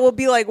 No, will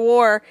be like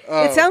war.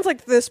 Oh. It sounds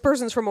like this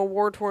person's from a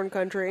war-torn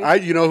country.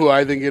 You know who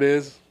I think it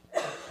is?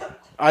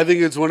 I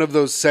think it's one of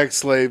those sex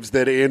slaves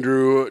that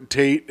Andrew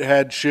Tate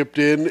had shipped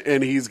in,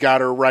 and he's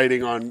got her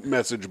writing on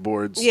message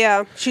boards.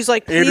 Yeah. She's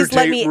like, please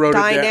let me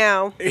die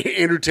now.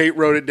 Andrew Tate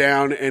wrote it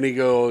down, and he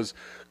goes,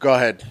 "Go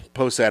ahead,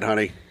 post that,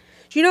 honey."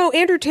 Do you know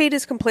Andrew Tate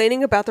is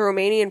complaining about the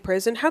Romanian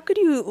prison? How could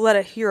you let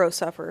a hero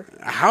suffer?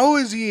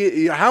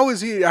 You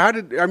got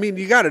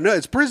to know.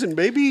 It's prison,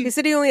 baby. He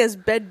said he only has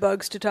bed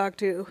bugs to talk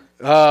to.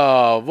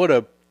 Oh, what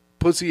a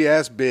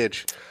pussy-ass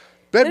bitch.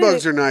 Bed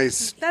bugs are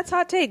nice. That's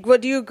hot take.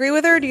 What, do you agree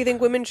with her? Do you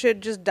think women should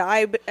just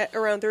die at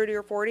around 30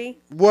 or 40?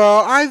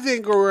 Well, I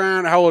think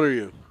around, how old are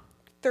you?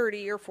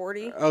 30 or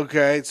 40.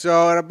 Okay,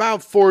 so at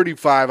about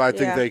 45, I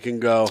think they can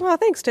go. Well,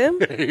 thanks, Tim.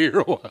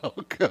 You're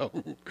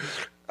welcome.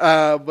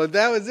 But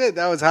that was it.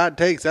 That was hot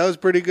takes. That was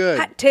pretty good.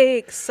 Hot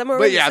takes.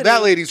 But yeah,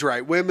 that lady's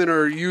right. Women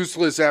are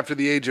useless after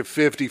the age of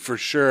 50 for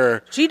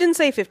sure. She didn't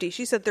say 50.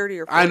 She said 30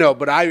 or 40. I know,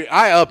 but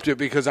I upped it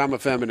because I'm a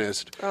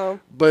feminist. Oh.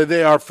 But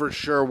they are for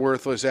sure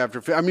worthless after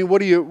 50. I mean,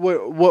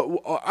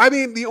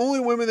 the only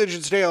women that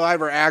should stay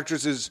alive are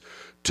actresses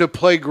to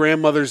play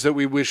grandmothers that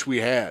we wish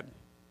we had.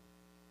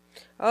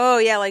 Oh,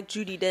 yeah, like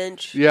Judi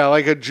Dench. Yeah,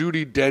 like a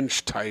Judi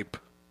Dench type.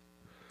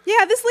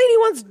 Yeah, this lady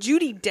wants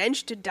Judi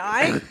Dench to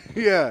die.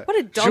 Yeah. What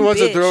a dumb bitch. She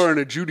wants to throw her in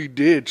a Judi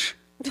ditch.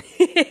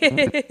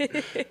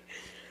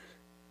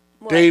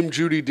 Dame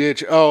Judi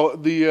Ditch. Oh,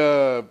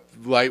 the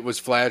light was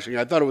flashing.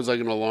 I thought it was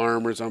like an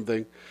alarm or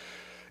something.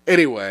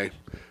 Anyway.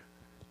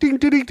 Ding,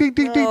 ding, ding, ding,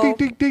 ding, ding,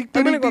 ding, ding,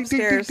 I'm gonna ding, go ding,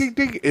 ding, upstairs. ding,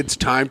 ding. It's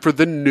time for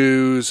the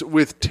news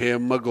with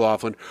Tim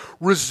McLaughlin.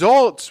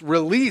 Results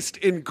released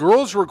in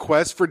girls'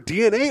 request for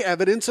DNA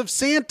evidence of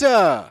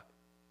Santa.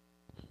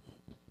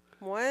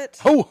 What?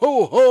 Ho,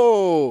 ho,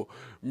 ho.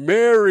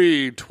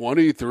 Mary,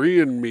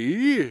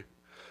 23andMe.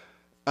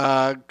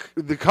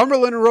 The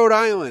Cumberland, Rhode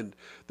Island.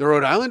 The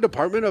Rhode Island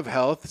Department of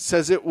Health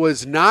says it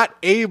was not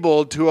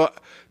able to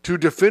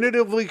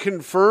definitively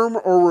confirm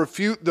or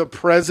refute the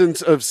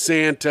presence of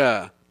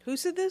Santa. Who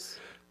said this?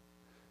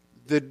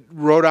 The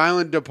Rhode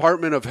Island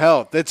Department of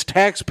Health. That's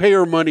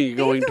taxpayer money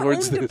going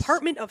towards this.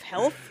 Department of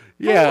Health?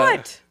 Yeah. For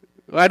what?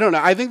 I don't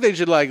know. I think they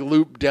should like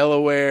loop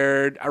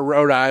Delaware,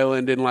 Rhode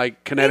Island, and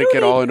like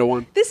Connecticut all into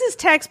one. This is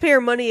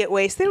taxpayer money at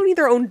waste. They don't need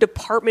their own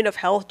Department of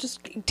Health. Just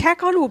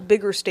tack onto a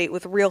bigger state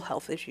with real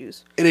health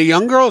issues. In a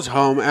young girl's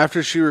home,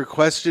 after she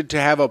requested to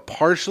have a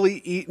partially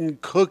eaten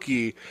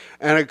cookie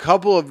and a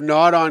couple of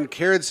gnawed-on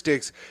carrot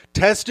sticks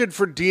tested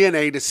for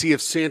DNA to see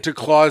if Santa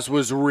Claus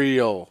was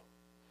real.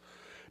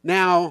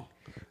 Now,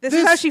 this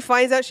is how she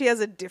finds out she has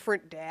a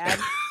different dad.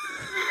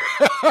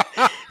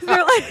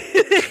 They're like,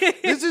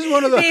 this is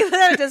one of the.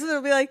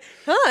 They'll be like,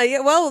 huh? Yeah,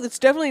 well, it's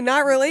definitely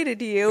not related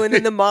to you. And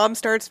then the mom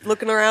starts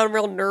looking around,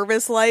 real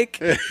nervous, like.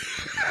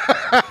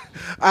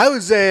 I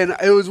was saying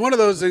it was one of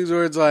those things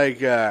where it's like,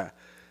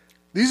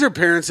 these are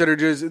parents that are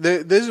just.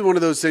 This is one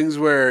of those things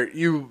where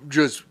you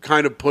just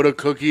kind of put a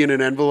cookie in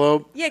an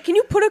envelope. Yeah, can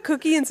you put a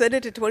cookie and send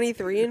it to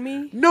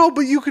 23andMe? No,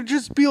 but you could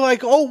just be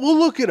like, oh, we'll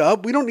look it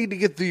up. We don't need to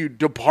get the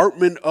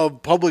Department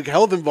of Public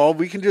Health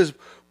involved. We can just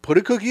put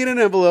a cookie in an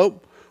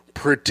envelope.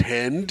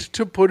 Pretend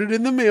to put it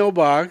in the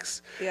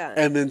mailbox,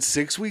 and then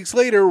 6 weeks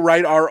later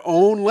write our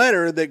own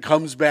letter that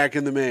comes back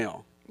in the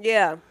mail.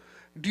 Yeah.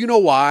 Do you know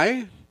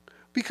why?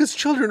 Because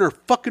children are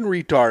fucking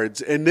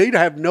retards, and they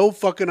have no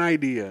fucking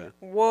idea.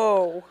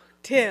 Whoa,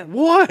 Tim.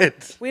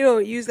 What? We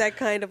don't use that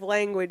kind of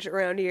language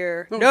around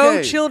here. Okay.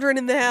 No children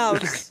in the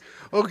house.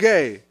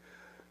 Okay.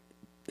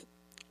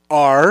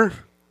 Our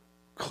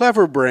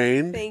clever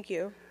brain. Thank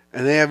you.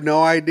 And they have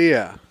no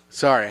idea.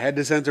 Sorry, I had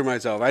to censor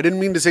myself. I didn't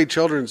mean to say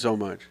children so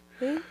much.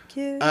 Thank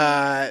you.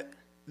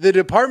 The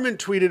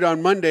department tweeted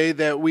on Monday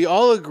that we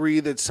all agree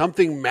that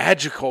something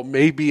magical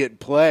may be at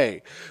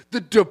play. The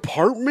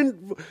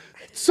department.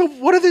 So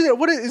what are they?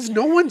 Is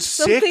no one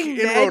sick something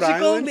in Rhode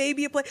magical Island? may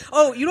be at play.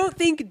 Oh, you don't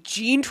think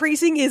gene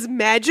tracing is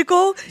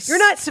magical? You're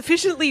not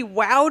sufficiently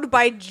wowed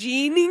by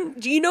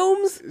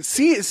genomes?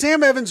 See,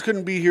 Sam Evans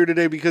couldn't be here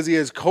today because he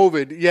has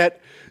COVID.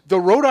 Yet the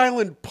Rhode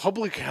Island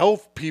public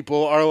health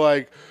people are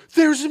like,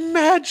 there's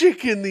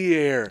magic in the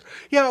air.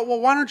 Yeah, well,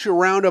 why don't you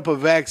round up a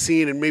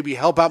vaccine and maybe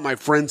help out my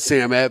friend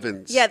Sam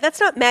Evans? Yeah, that's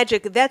not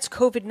magic. That's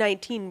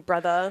COVID-19,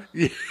 brother.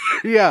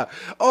 Yeah.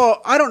 Oh,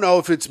 I don't know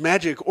if it's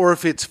magic or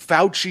if it's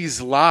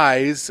Fauci's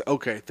lies.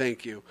 Okay,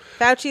 thank you.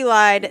 Fauci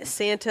lied.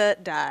 Santa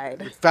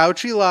died.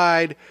 Fauci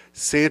lied.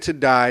 Santa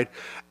died.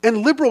 And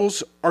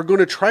liberals are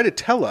going to try to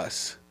tell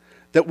us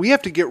that we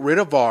have to get rid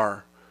of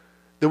our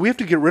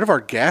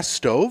gas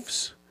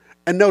stoves.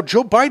 And now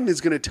Joe Biden is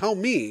going to tell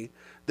me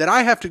that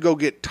I have to go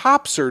get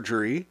top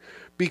surgery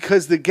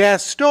because the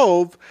gas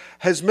stove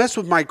has messed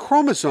with my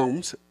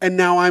chromosomes and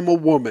now I'm a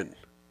woman.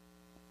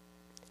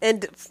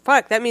 And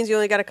fuck, that means you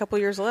only got a couple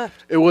years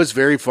left. It was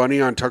very funny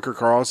on Tucker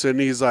Carlson.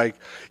 He's like,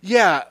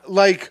 yeah,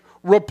 like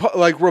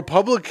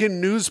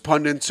Republican news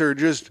pundits are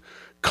just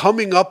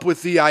coming up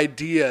with the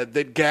idea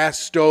that gas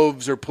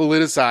stoves are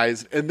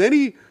politicized. And then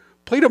he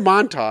played a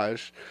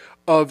montage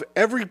of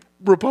every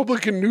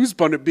Republican news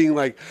pundit being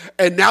like,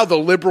 and now the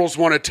liberals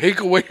want to take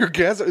away your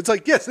gas. It's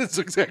like, yes, that's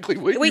exactly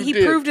what Wait, you he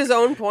did. proved his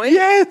own point?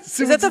 Yes.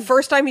 Is that the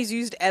first time he's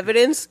used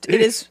evidence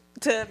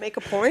to make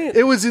a point?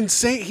 It was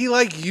insane. He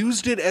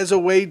used it as a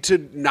way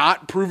to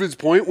not prove his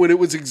point when it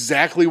was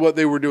exactly what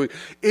they were doing.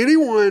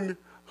 Anyone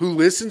who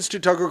listens to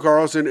Tucker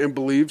Carlson and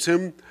believes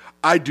him,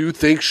 I do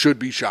think should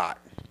be shot.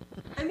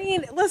 I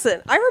mean,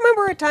 listen, I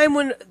remember a time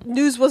when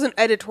news wasn't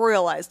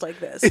editorialized like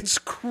this. It's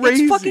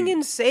crazy. It's fucking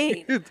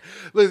insane.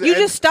 You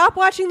just stop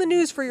watching the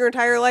news for your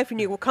entire life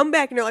and you will come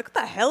back and you're like, what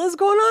the hell is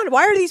going on?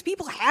 Why are these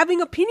people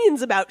having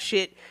opinions about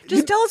shit?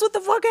 Just tell us what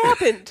the fuck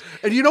happened.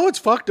 And you know what's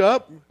fucked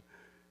up?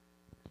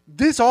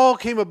 This all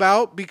came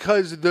about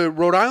because the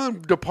Rhode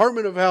Island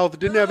Department of Health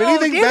didn't have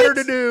anything better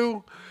to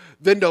do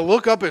than to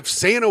look up if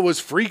Santa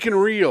was freaking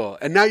real.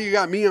 And now you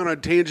got me on a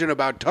tangent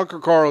about Tucker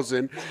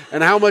Carlson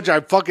and how much I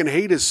fucking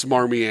hate his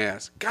smarmy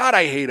ass. God,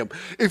 I hate him.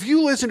 If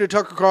you listen to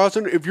Tucker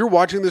Carlson, if you're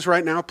watching this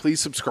right now,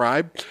 please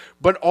subscribe.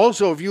 But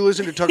also, if you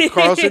listen to Tucker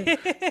Carlson,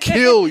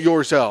 kill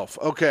yourself.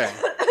 Okay.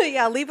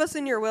 Yeah, leave us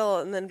in your will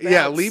and then bounce.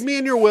 Yeah, leave me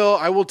in your will.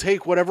 I will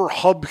take whatever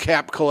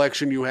hubcap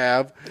collection you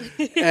have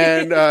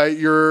and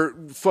your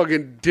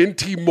fucking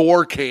Dinty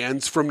Moore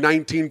cans from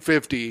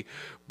 1950.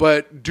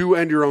 But do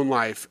end your own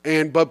life.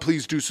 But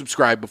please do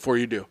subscribe before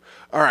you do.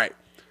 All right.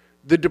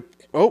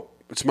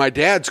 It's my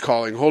dad's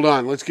calling. Hold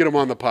on. Let's get him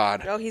on the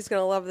pod. Oh, he's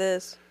going to love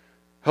this.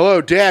 Hello,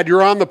 Dad.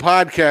 You're on the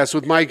podcast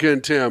with Micah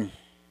and Tim.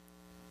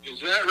 Is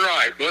that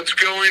right? What's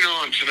going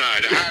on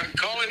tonight? I'm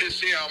calling to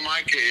see how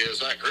Micah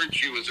is. I heard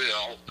she was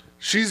ill.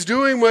 She's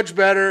doing much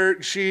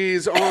better.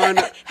 She's on...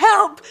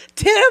 Help!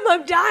 Tim,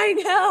 I'm dying.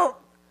 Help!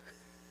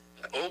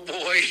 Oh,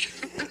 boy.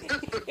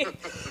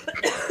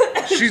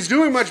 She's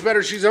doing much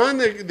better. She's on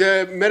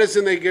the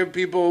medicine they give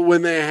people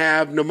when they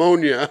have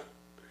pneumonia.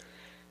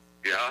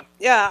 Yeah?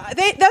 Yeah,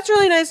 that's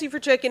really nice of you for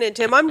checking in,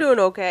 Tim. I'm doing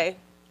okay.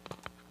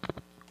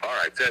 All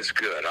right, that's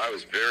good. I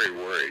was very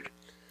worried.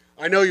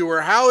 I know you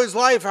were. How is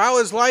life? How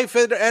is life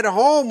at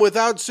home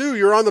without Sue?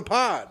 You're on the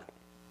pod.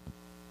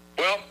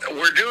 Well,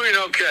 we're doing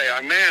okay.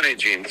 I'm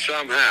managing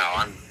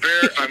somehow.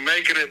 I'm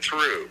making it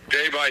through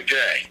day by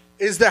day.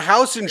 Is the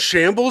house in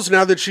shambles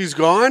now that she's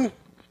gone?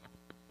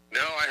 No,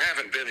 I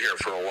haven't been here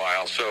for a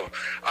while, so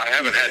I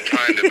haven't had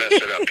time to mess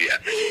it up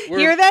yet.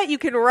 Hear that? You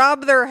can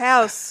rob their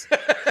house.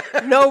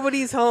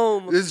 Nobody's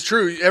home. This is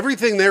true.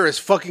 Everything there is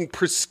fucking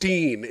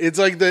pristine. It's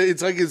like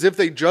as if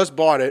they just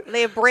bought it.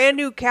 They have brand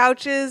new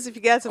couches. If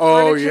you got some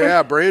Oh furniture.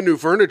 yeah, brand new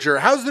furniture.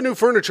 How's the new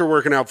furniture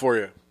working out for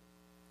you?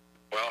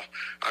 Well,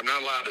 I'm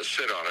not allowed to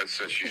sit on it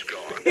since she's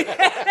gone.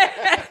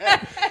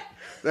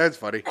 That's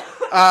funny.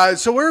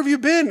 So where have you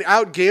been?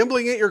 Out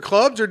gambling at your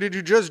clubs, or did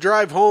you just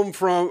drive home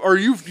from? Or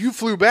you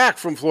flew back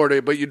from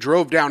Florida, but you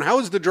drove down. How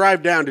was the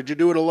drive down? Did you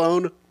do it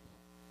alone?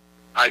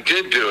 I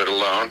did do it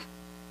alone.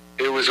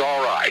 It was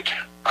all right.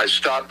 I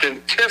stopped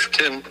in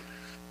Tifton,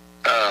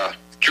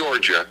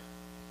 Georgia,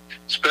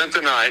 spent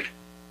the night,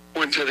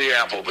 went to the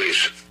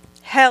Applebee's.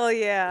 Hell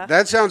yeah.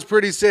 That sounds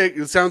pretty sick.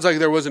 It sounds like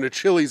there wasn't a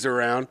Chili's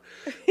around,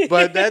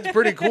 but that's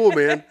pretty cool,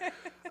 man.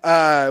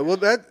 Well,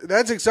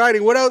 that's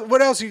exciting.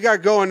 What else you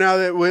got going now?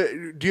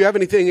 Do you have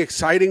anything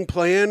exciting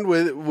planned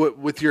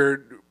with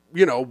your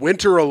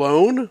winter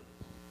alone?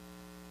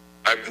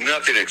 I have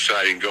nothing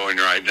exciting going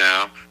right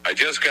now. I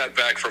just got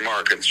back from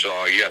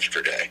Arkansas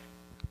yesterday.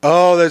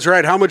 Oh, that's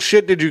right. How much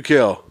shit did you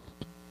kill?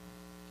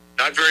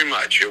 Not very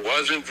much. It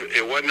wasn't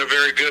a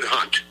very good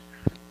hunt.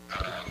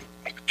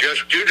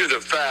 Just due to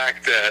the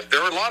fact that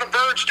there were a lot of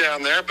birds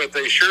down there, but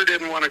they sure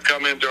didn't want to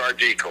come into our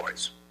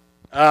decoys.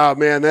 Oh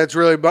man, that's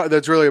really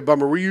a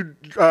bummer. Were you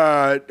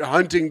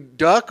hunting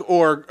duck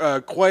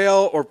or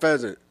quail or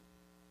pheasant?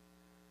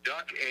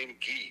 Duck and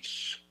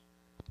geese.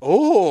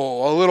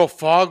 Oh, a little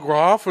foie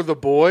gras for the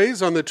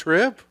boys on the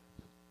trip?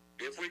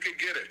 If we could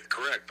get it,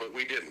 correct, but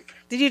we didn't.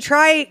 Did you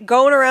try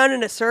going around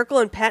in a circle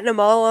and patting them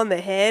all on the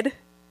head?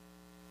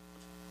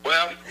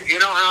 Well, you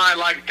know how I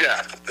like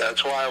death.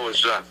 That's why I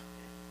was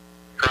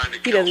trying to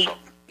kill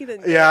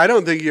something. Yeah, I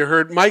don't think you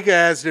heard. Micah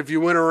asked if you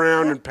went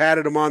around and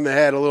patted him on the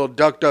head, a little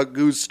duck, duck,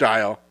 goose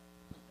style.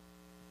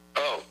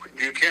 Oh,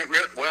 you can't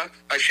really... Well,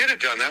 I should have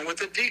done that with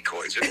the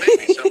decoys. And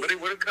maybe somebody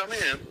would have come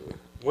in.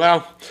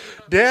 Well,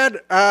 Dad,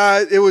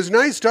 it was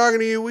nice talking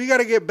to you. We got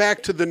to get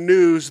back to the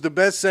news, the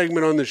best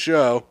segment on the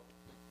show.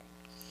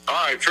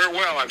 All right,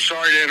 farewell. I'm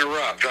sorry to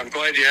interrupt. I'm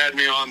glad you had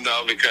me on,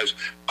 though, because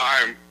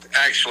I'm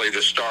actually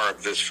the star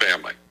of this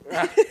family.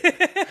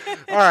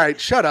 All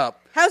right, shut up.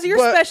 How's your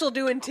special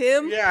doing,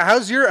 Tim? Yeah,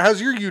 how's your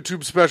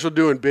YouTube special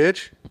doing,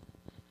 bitch?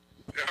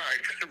 All right,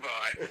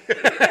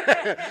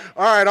 goodbye.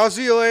 All right, I'll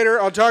see you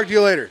later. I'll talk to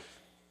you later.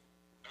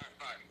 All right,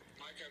 bye.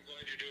 Mike, I'm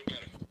glad you're doing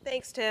better.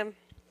 Thanks, Tim.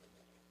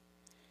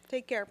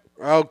 Take care.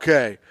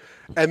 Okay.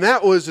 And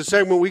that was the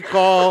segment we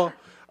call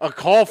A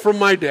Call from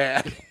My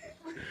Dad.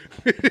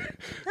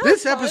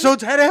 This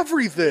episode's had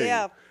everything.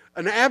 Yeah.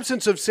 An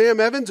absence of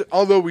Sam Evans,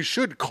 although we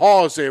should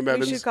call Sam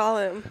Evans. We should call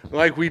him.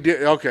 Like we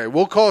did. Okay,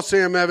 we'll call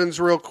Sam Evans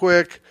real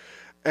quick.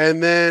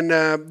 And then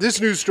this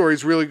news story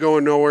is really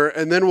going nowhere.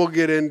 And then we'll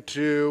get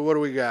into, what do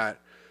we got?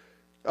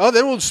 Oh,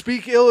 then we'll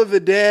speak ill of the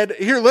dead.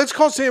 Here, let's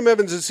call Sam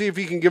Evans and see if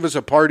he can give us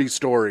a party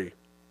story.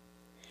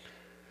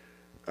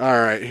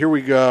 All right, here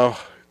we go.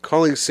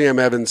 Calling Sam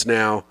Evans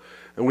now.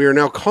 And we are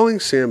now calling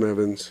Sam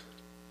Evans.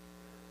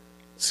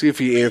 See if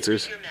he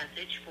answers. Your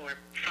message for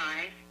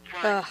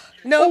 5.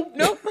 Nope.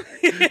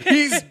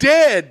 He's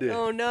dead.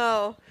 Oh,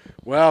 no.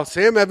 Well,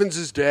 Sam Evans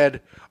is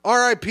dead.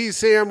 R.I.P.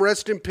 Sam.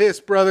 Rest in piss,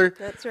 brother.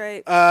 That's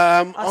right.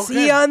 I'll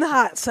See you on the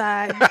hot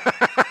side.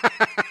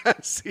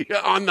 See you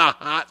on the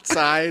hot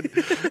side.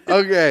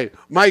 Okay,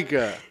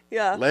 Micah.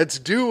 Yeah. Let's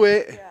do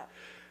it. Yeah.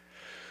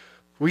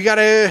 We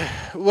gotta.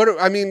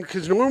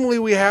 Because normally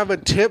we have a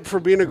tip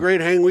for being a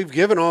great hang. We've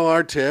given all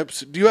our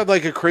tips. Do you have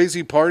like a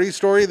crazy party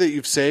story that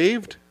you've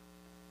saved?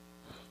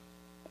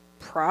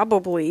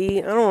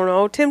 Probably. I don't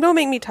know. Tim, don't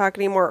make me talk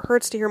anymore. It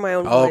hurts to hear my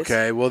own voice.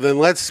 Okay, well then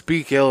let's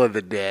speak ill of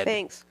the dead.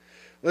 Thanks.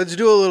 Let's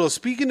do a little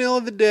speaking ill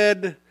of the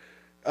dead.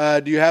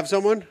 Do you have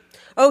someone?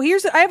 Oh,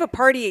 I have a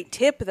party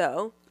tip,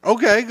 though.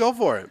 Okay, go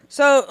for it.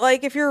 So,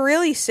 like, if you're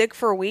really sick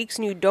for weeks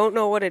and you don't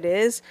know what it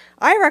is,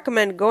 I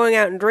recommend going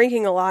out and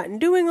drinking a lot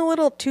and doing a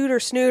little toot or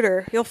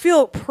snooter. You'll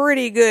feel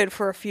pretty good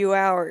for a few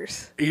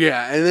hours.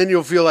 Yeah, and then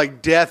you'll feel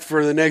like death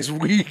for the next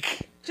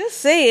week. Just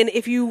saying,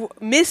 if you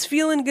miss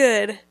feeling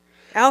good,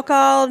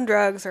 alcohol and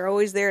drugs are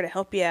always there to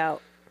help you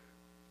out.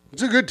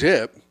 It's a good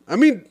tip. I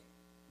mean,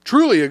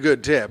 truly a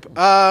good tip.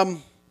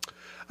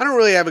 I don't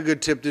really have a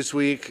good tip this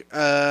week,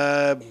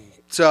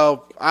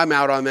 so I'm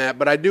out on that.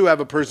 But I do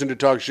have a person to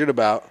talk shit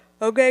about.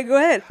 Okay, go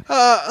ahead.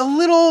 A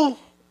little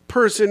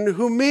person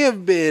who may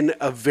have been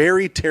a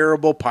very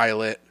terrible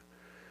pilot,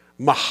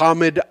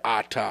 Muhammad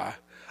Atta.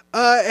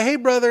 Hey,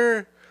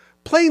 brother,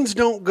 planes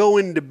don't go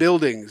into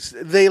buildings.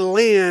 They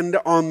land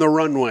on the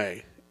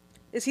runway.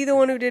 Is he the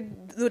one who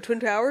did the Twin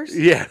Towers?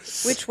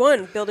 Yes. Which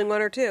one? Building 1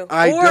 or 2?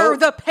 I or don't-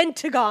 the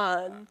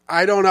Pentagon?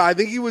 I don't know. I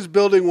think he was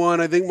building one.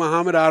 I think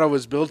Muhammad Atta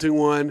was building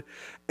one.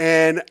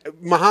 And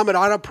Muhammad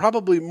Atta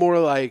probably more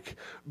like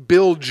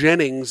Bill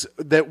Jennings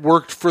that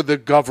worked for the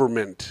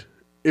government,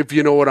 if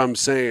you know what I'm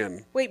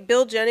saying. Wait,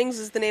 Bill Jennings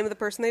is the name of the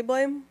person they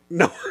blame?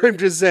 No, I'm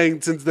just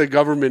saying since the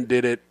government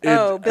did it.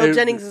 Bill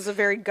Jennings is a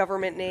very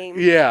government name.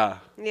 Yeah.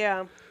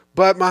 Yeah.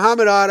 But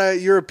Muhammad Atta,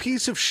 you're a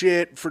piece of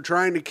shit for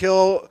trying to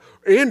kill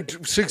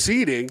and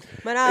succeeding.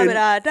 Muhammad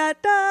Atta,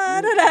 da,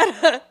 da,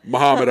 da, da.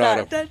 Muhammad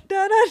Atta. Da,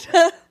 da, da,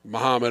 da.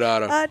 Muhammad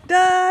Atta. Da,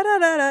 da, da,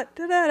 da,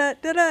 da, da, da,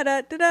 da,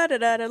 da, da, da,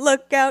 da, da.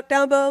 Look out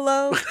down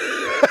below.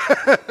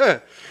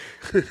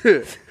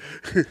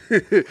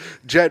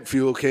 Jet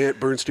fuel can't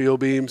burn steel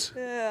beams.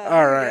 Yeah,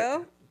 All there right. you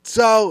go.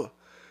 So,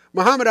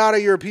 Muhammad Atta,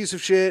 you're a piece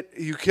of shit.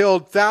 You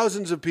killed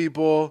thousands of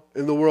people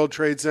in the World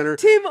Trade Center.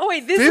 Tim, oh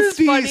wait, this is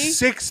funny.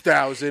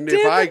 56,000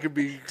 if I could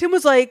be. Tim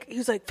was like,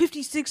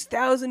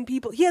 56,000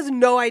 people. He has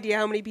no idea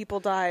how many people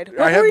died. What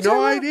I were have we no talking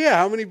about? idea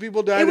how many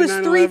people died It was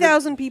in 9/11.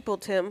 3,000 people,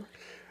 Tim.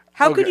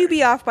 How could Okay. you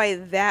be off by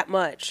that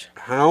much?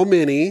 How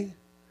many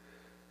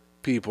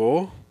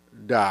people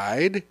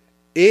died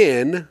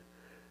in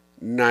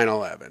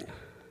 9/11?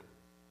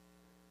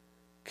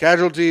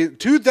 Casualty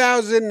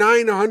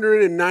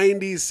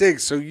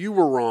 2,996. So you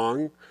were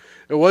wrong.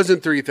 It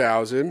wasn't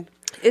 3,000.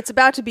 It's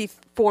about to be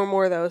 4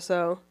 more though,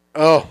 so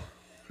Oh.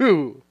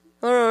 Whew.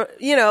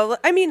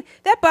 I mean,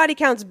 that body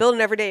count's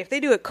building every day. If they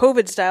do it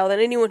COVID style, then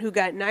anyone who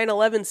got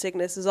 9/11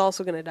 sickness is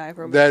also going to die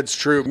from it. That's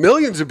true.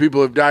 Millions of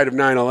people have died of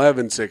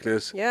 9/11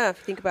 sickness. Yeah, if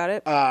you think about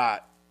it.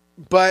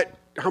 But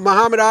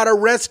Muhammad Atta,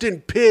 rest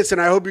in piss, and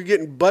I hope you're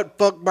getting butt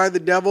fucked by the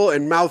devil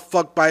and mouth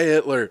fucked by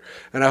Hitler.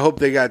 And I hope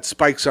they got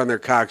spikes on their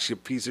cocks, you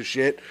piece of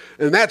shit.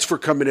 And that's for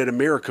coming in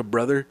America,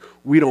 brother.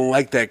 We don't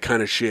like that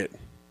kind of shit.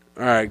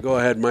 All right, go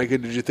ahead, Micah.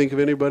 Did you think of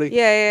anybody?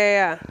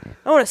 Yeah.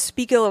 I want to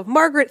speak ill of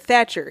Margaret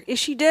Thatcher. Is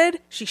she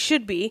dead? She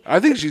should be. I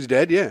think she's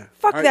dead, yeah.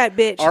 Fuck that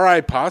bitch. All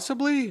right,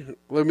 possibly?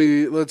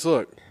 Let's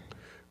look.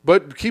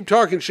 But keep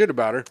talking shit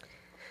about her.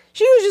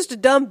 She was just a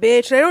dumb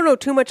bitch, and I don't know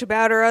too much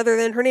about her other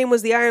than her name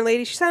was the Iron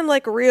Lady. She sounded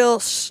like a real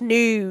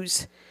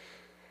snooze.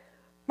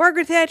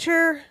 Margaret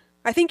Thatcher,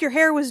 I think your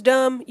hair was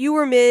dumb, you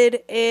were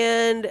mid,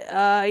 and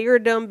you're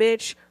a dumb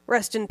bitch.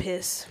 Rest in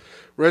piss.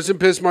 Rest in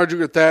piss,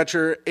 Margaret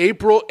Thatcher.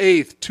 April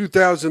 8th,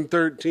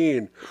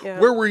 2013. Yeah.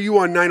 Where were you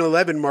on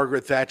 9/11,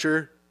 Margaret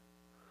Thatcher?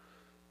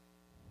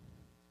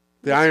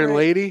 The Iron right.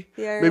 Lady?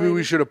 The Iron Maybe Lady.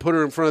 we should have put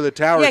her in front of the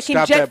tower Yeah, and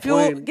stopped that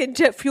plane. can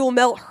jet fuel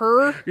melt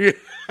her?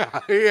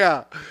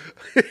 Yeah.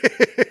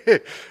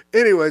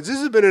 Anyways, this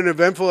has been an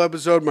eventful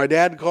episode. My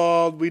dad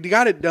called. We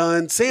got it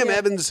done. Sam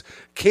Evans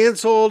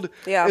canceled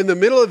Yeah. in the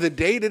middle of the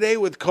day today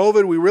with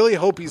COVID. We really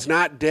hope he's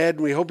not dead,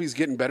 and we hope he's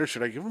getting better.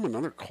 Should I give him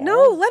another call?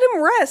 No, let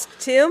him rest,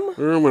 Tim.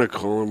 I'm going to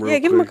call him real quick. Yeah,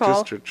 give him a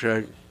call. Just to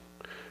check.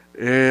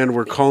 And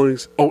we're calling.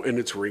 Oh, and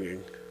it's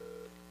ringing.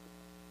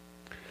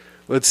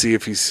 Let's see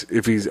if he's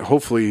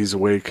hopefully he's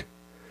awake.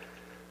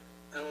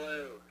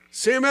 Hello.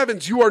 Sam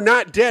Evans, you are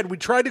not dead. We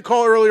tried to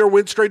call earlier,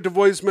 went straight to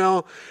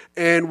voicemail,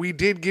 and we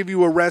did give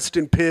you a rest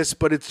and piss,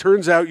 but it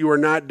turns out you are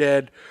not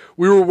dead.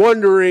 We were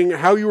wondering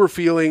how you were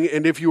feeling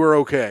and if you were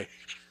okay.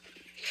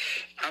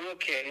 I'm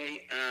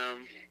okay.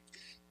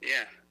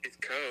 Yeah, it's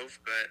Cove,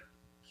 but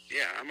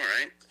yeah, I'm all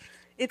right.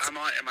 It's Am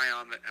I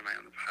on the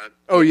pod?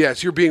 Oh,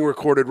 yes, you're being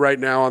recorded right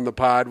now on the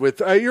pod.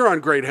 With you're on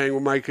Great Hang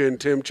with Micah and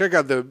Tim. Check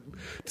out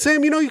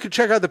Sam, you can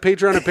check out the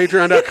Patreon at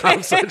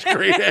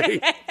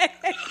patreon.com/greathang.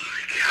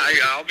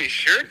 I'll be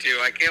sure to.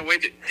 I can't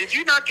wait. Did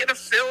you not get a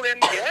fill-in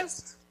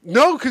guest?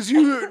 No, because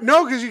you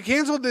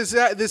canceled this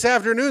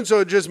afternoon, so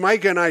it's just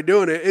Micah and I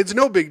doing it. It's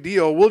no big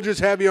deal. We'll just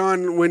have you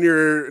on when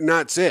you're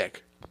not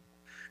sick.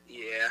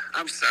 Yeah,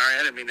 I'm sorry.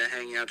 I didn't mean to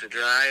hang you out to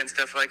dry and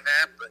stuff like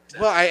that. But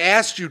Well, I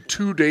asked you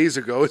 2 days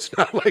ago. It's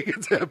not like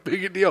it's that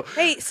big a deal.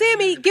 Hey,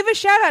 Sammy, give a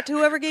shout out to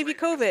whoever gave you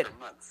COVID.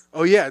 months.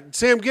 Oh yeah,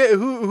 Sam,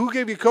 who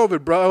gave you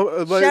COVID,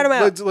 bro? Shout 'em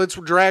out. Let's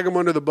drag him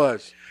under the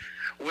bus.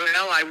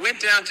 Well, I went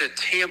down to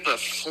Tampa,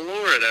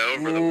 Florida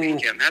over the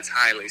weekend. That's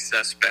highly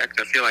suspect.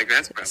 I feel like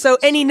that's probably So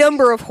any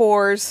number of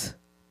whores.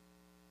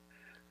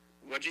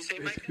 What'd you say,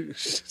 Mike?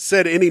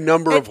 Said any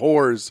number of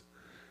whores.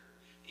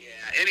 Yeah,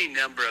 any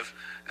number of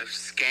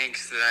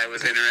skanks that I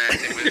was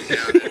interacting with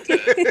down at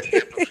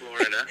Tampa,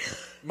 Florida.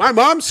 My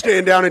mom's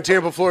staying down in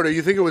Tampa, Florida.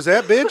 You think it was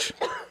that bitch?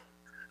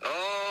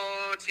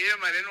 Oh,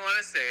 Tim, I didn't want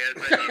to say it,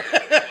 but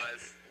yeah, it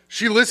was.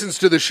 She listens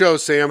to the show,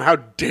 Sam. How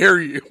dare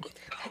you?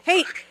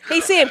 Hey,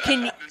 Sam,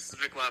 can you? This is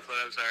McLaughlin.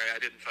 I'm sorry, I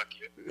didn't fuck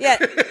you. Yeah,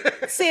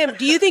 Sam,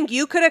 do you think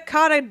you could have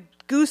caught a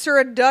goose or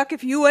a duck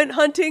if you went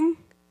hunting?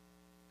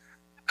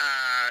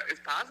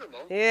 It's possible.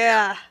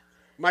 Yeah.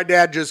 My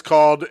dad just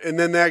called, and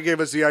then that gave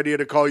us the idea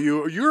to call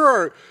you.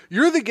 You're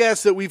the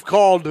guest that we've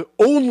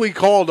only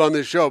called on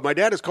this show. My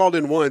dad has called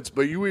in once,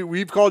 but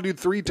we've called you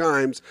 3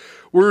 times.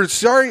 We're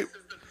sorry.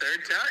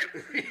 Third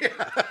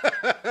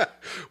time.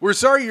 We're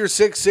sorry you're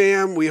sick,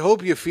 Sam. We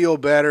hope you feel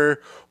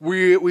better.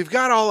 We've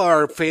got all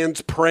our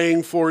fans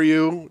praying for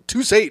you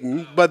to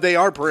Satan, but they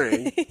are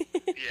praying.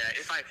 Yeah,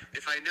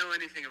 if I know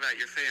anything about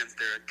your fans,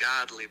 they're a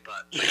godly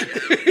bunch.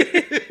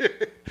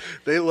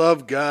 They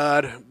love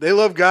God. They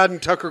love God and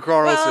Tucker Well,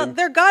 Carlson.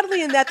 they're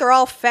godly in that they're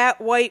all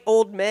fat, white,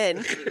 old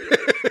men.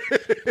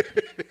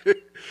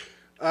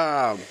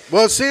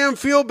 Well, Sam,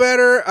 feel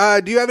better.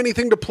 Do you have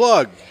anything to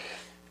plug?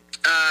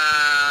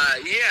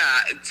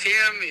 Yeah,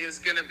 Tim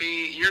is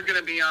you're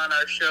gonna be on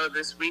our show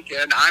this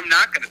weekend. I'm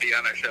not gonna be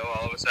on our show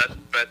all of a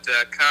sudden, but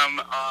come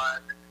on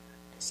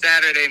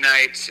Saturday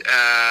night,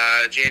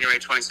 January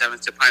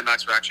 27th, to Pine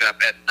Box Rock Shop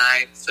at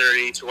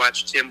 9:30 to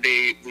watch Tim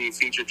be the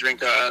featured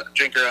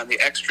drinker on the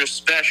extra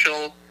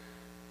special.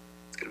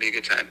 It's going to be a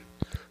good time.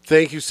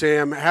 Thank you,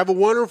 Sam. Have a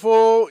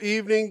wonderful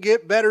evening.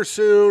 Get better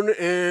soon,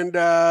 and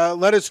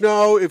let us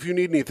know if you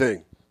need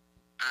anything.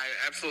 I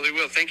absolutely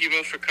will. Thank you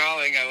both for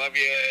calling. I love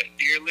you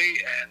dearly.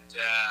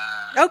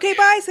 And Okay,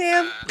 bye,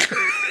 Sam. Go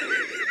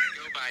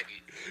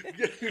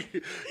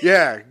Biden.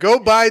 Yeah, go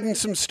Biden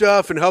some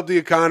stuff and help the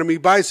economy.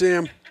 Bye,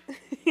 Sam.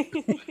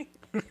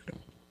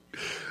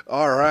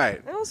 All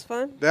right. That was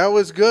fun. That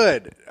was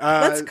good.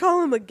 Let's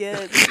call him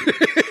again.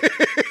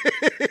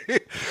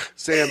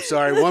 Sam,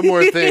 sorry. One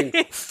more thing.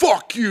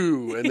 Fuck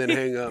you. And then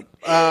hang up.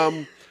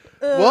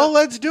 Well,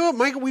 let's do it,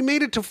 Michael. We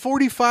made it to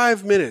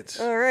 45 minutes.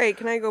 All right,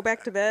 can I go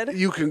back to bed?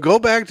 You can go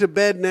back to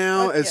bed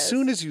now Fuck as yes.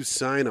 soon as you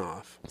sign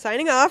off.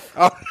 Signing off.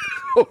 Oh,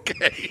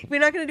 okay. We're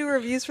not going to do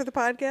reviews for the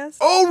podcast?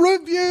 Oh,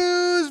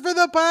 reviews for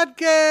the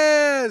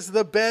podcast.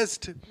 The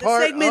best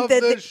part segment of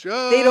that the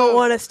show. They don't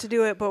want us to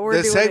do it, but we're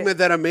The doing segment it.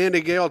 that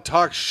Amanda Gale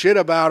talks shit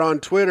about on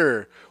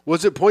Twitter.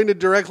 Was it pointed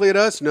directly at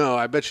us? No,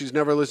 I bet she's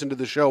never listened to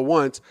the show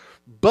once.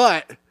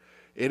 But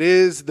it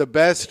is the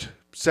best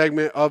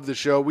segment of the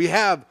show. We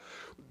have...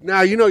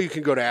 Now, you know you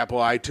can go to Apple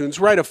iTunes,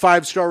 write a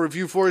 5-star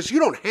review for us. You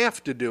don't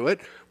have to do it,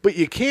 but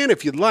you can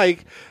if you'd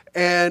like.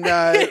 And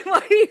Why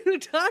are you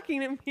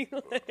talking to me?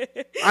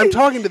 I'm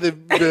talking to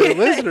the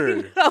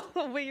listener. No,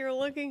 but you're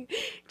looking.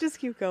 Just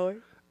keep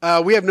going.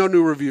 We have no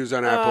new reviews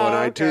on Apple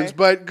and iTunes, okay.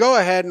 but go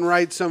ahead and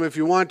write some if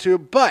you want to.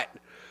 But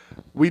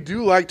we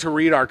do like to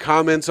read our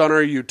comments on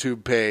our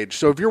YouTube page.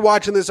 So if you're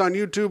watching this on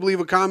YouTube, leave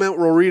a comment.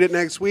 We'll read it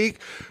next week.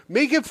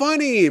 Make it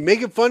funny.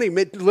 Make it funny.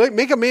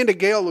 Make Amanda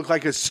Gale look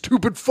like a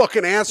stupid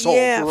fucking asshole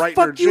Yeah, for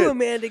writing her fuck you, shit.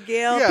 Amanda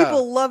Gale. Yeah.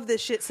 People love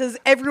this shit. Says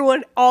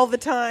everyone all the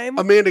time.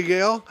 Amanda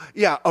Gale?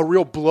 Yeah, a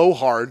real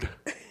blowhard.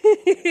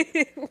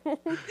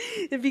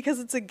 Because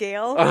it's a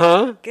Gale.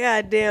 Uh-huh.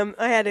 God damn,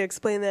 I had to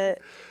explain that.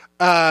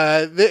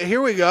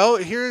 Here we go.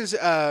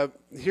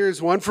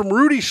 Here's one from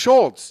Rudy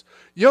Schultz.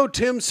 Yo,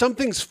 Tim,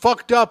 something's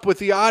fucked up with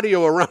the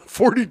audio around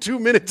 42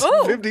 minutes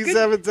and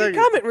 57 good seconds.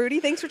 comment, Rudy.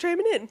 Thanks for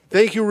chiming in.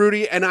 Thank you,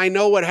 Rudy. And I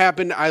know what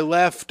happened. I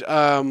left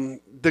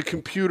the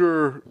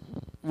computer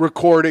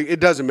recording.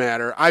 It doesn't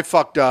matter. I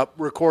fucked up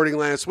recording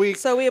last week.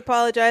 So we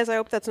apologize. I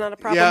hope that's not a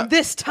problem Yeah.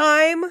 this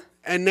time.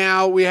 And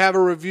now we have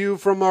a review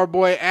from our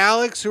boy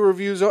Alex, who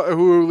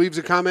leaves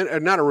a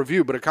comment, not a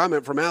review, but a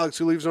comment from Alex,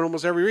 who leaves one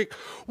almost every week.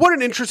 What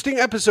an interesting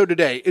episode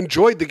today.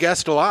 Enjoyed the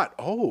guest a lot.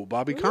 Oh,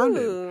 Bobby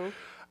Condon.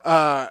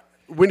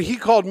 When he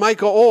called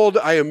Micah old,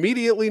 I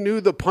immediately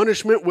knew the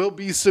punishment will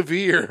be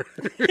severe.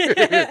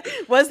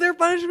 Was there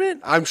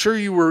punishment? I'm sure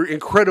you were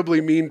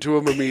incredibly mean to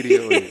him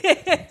immediately.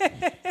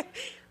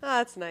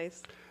 That's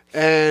nice.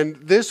 And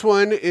this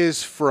one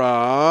is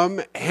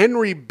from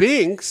Henry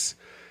Binks.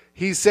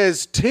 He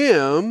says,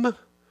 Tim,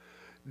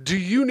 do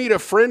you need a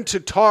friend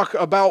to talk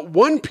about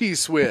One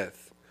Piece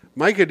with?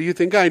 Micah, do you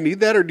think I need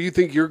that, or do you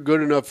think you're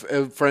good enough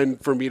a friend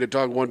for me to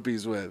talk One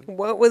Piece with?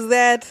 What was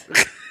that?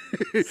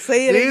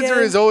 Say it The again.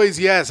 answer is always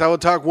yes. I will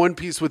talk One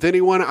Piece with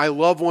anyone. I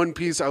love One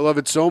Piece. I love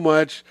it so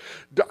much.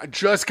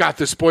 Just got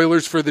the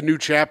spoilers for the new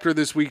chapter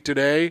this week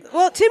today.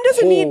 Well, Tim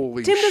doesn't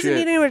Holy need shit.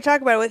 anyone to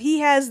talk about it with. He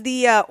has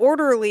the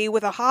orderly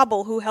with a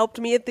hobble who helped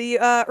me at the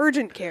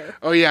urgent care.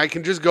 Oh, yeah, I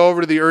can just go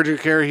over to the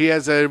urgent care. He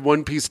has a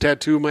One Piece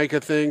tattoo,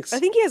 Micah thinks. I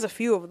think he has a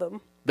few of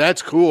them.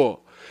 That's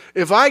cool.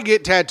 If I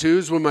get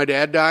tattoos when my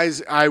dad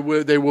dies,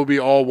 they will be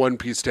all One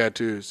Piece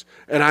tattoos.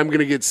 And I'm going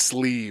to get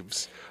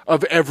sleeves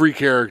of every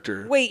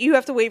character. Wait, you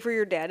have to wait for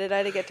your dad to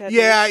die to get tattoos?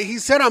 Yeah, he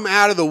said I'm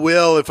out of the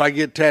will if I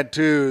get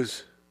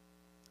tattoos.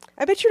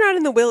 I bet you're not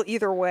in the will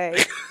either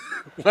way.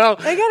 Well,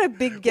 I got a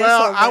big guess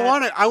well,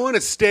 on that. I want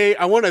to stay.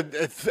 I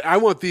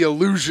want the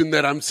illusion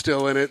that I'm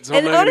still in it. So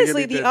And I'm not gonna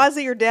honestly, get any the odds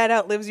that your dad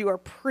outlives you are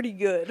pretty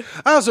good.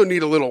 I also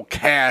need a little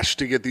cash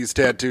to get these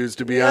tattoos,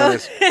 to be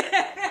honest.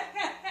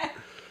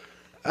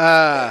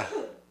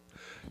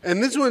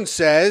 And this one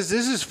says,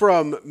 this is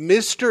from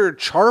Mr.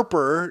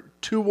 Charper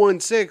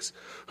 216.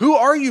 Who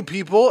are you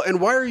people,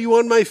 and why are you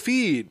on my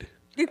feed?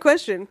 Good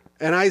question.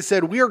 And I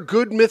said, we are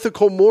Good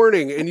Mythical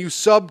Morning, and you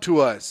sub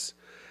to us.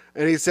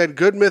 And he said,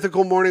 Good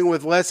Mythical Morning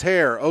with less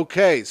hair.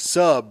 Okay,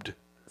 subbed.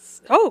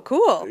 Oh,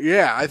 cool.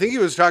 Yeah, I think he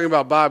was talking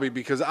about Bobby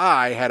because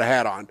I had a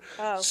hat on.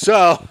 Oh.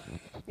 So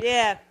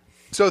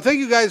thank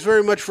you guys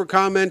very much for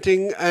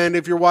commenting. And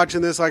if you're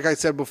watching this, like I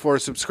said before,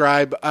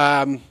 subscribe.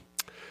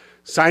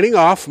 Signing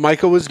off.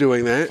 Micah was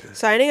doing that.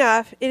 Signing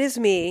off, it is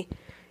me,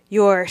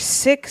 your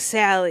sick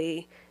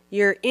Sally,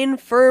 your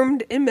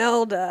infirmed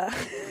Imelda,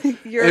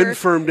 your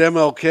Infirmed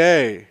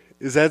MLK.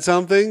 Is that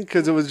something?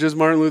 Because it was just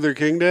Martin Luther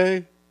King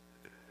Day?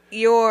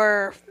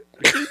 your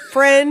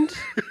friend,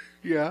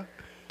 Yeah.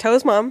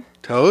 Toe's mom,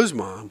 Toe's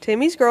mom.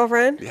 Timmy's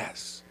girlfriend.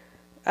 Yes.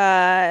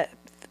 Gonna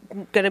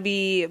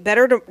be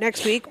better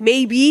next week,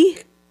 maybe.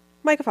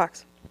 Micah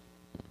Fox.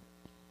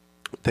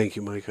 Thank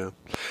you, Micah.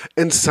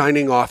 And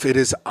signing off, it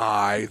is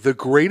I, the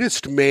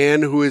greatest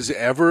man who has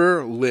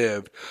ever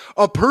lived.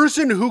 A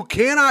person who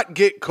cannot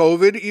get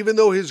COVID, even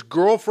though his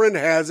girlfriend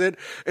has it,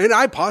 and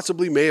I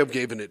possibly may have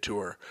given it to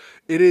her.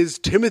 It is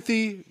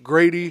Timothy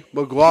Grady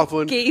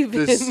McLaughlin.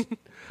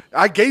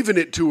 I gave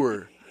it to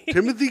her.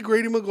 Timothy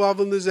Grady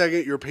McLaughlin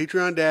II, your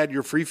Patreon dad,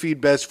 your free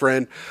feed best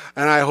friend,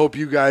 and I hope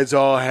you guys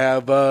all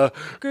have a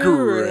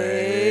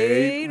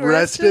great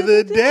rest of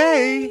the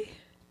day.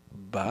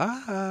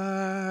 Bye.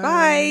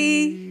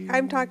 Bye.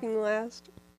 I'm talking last.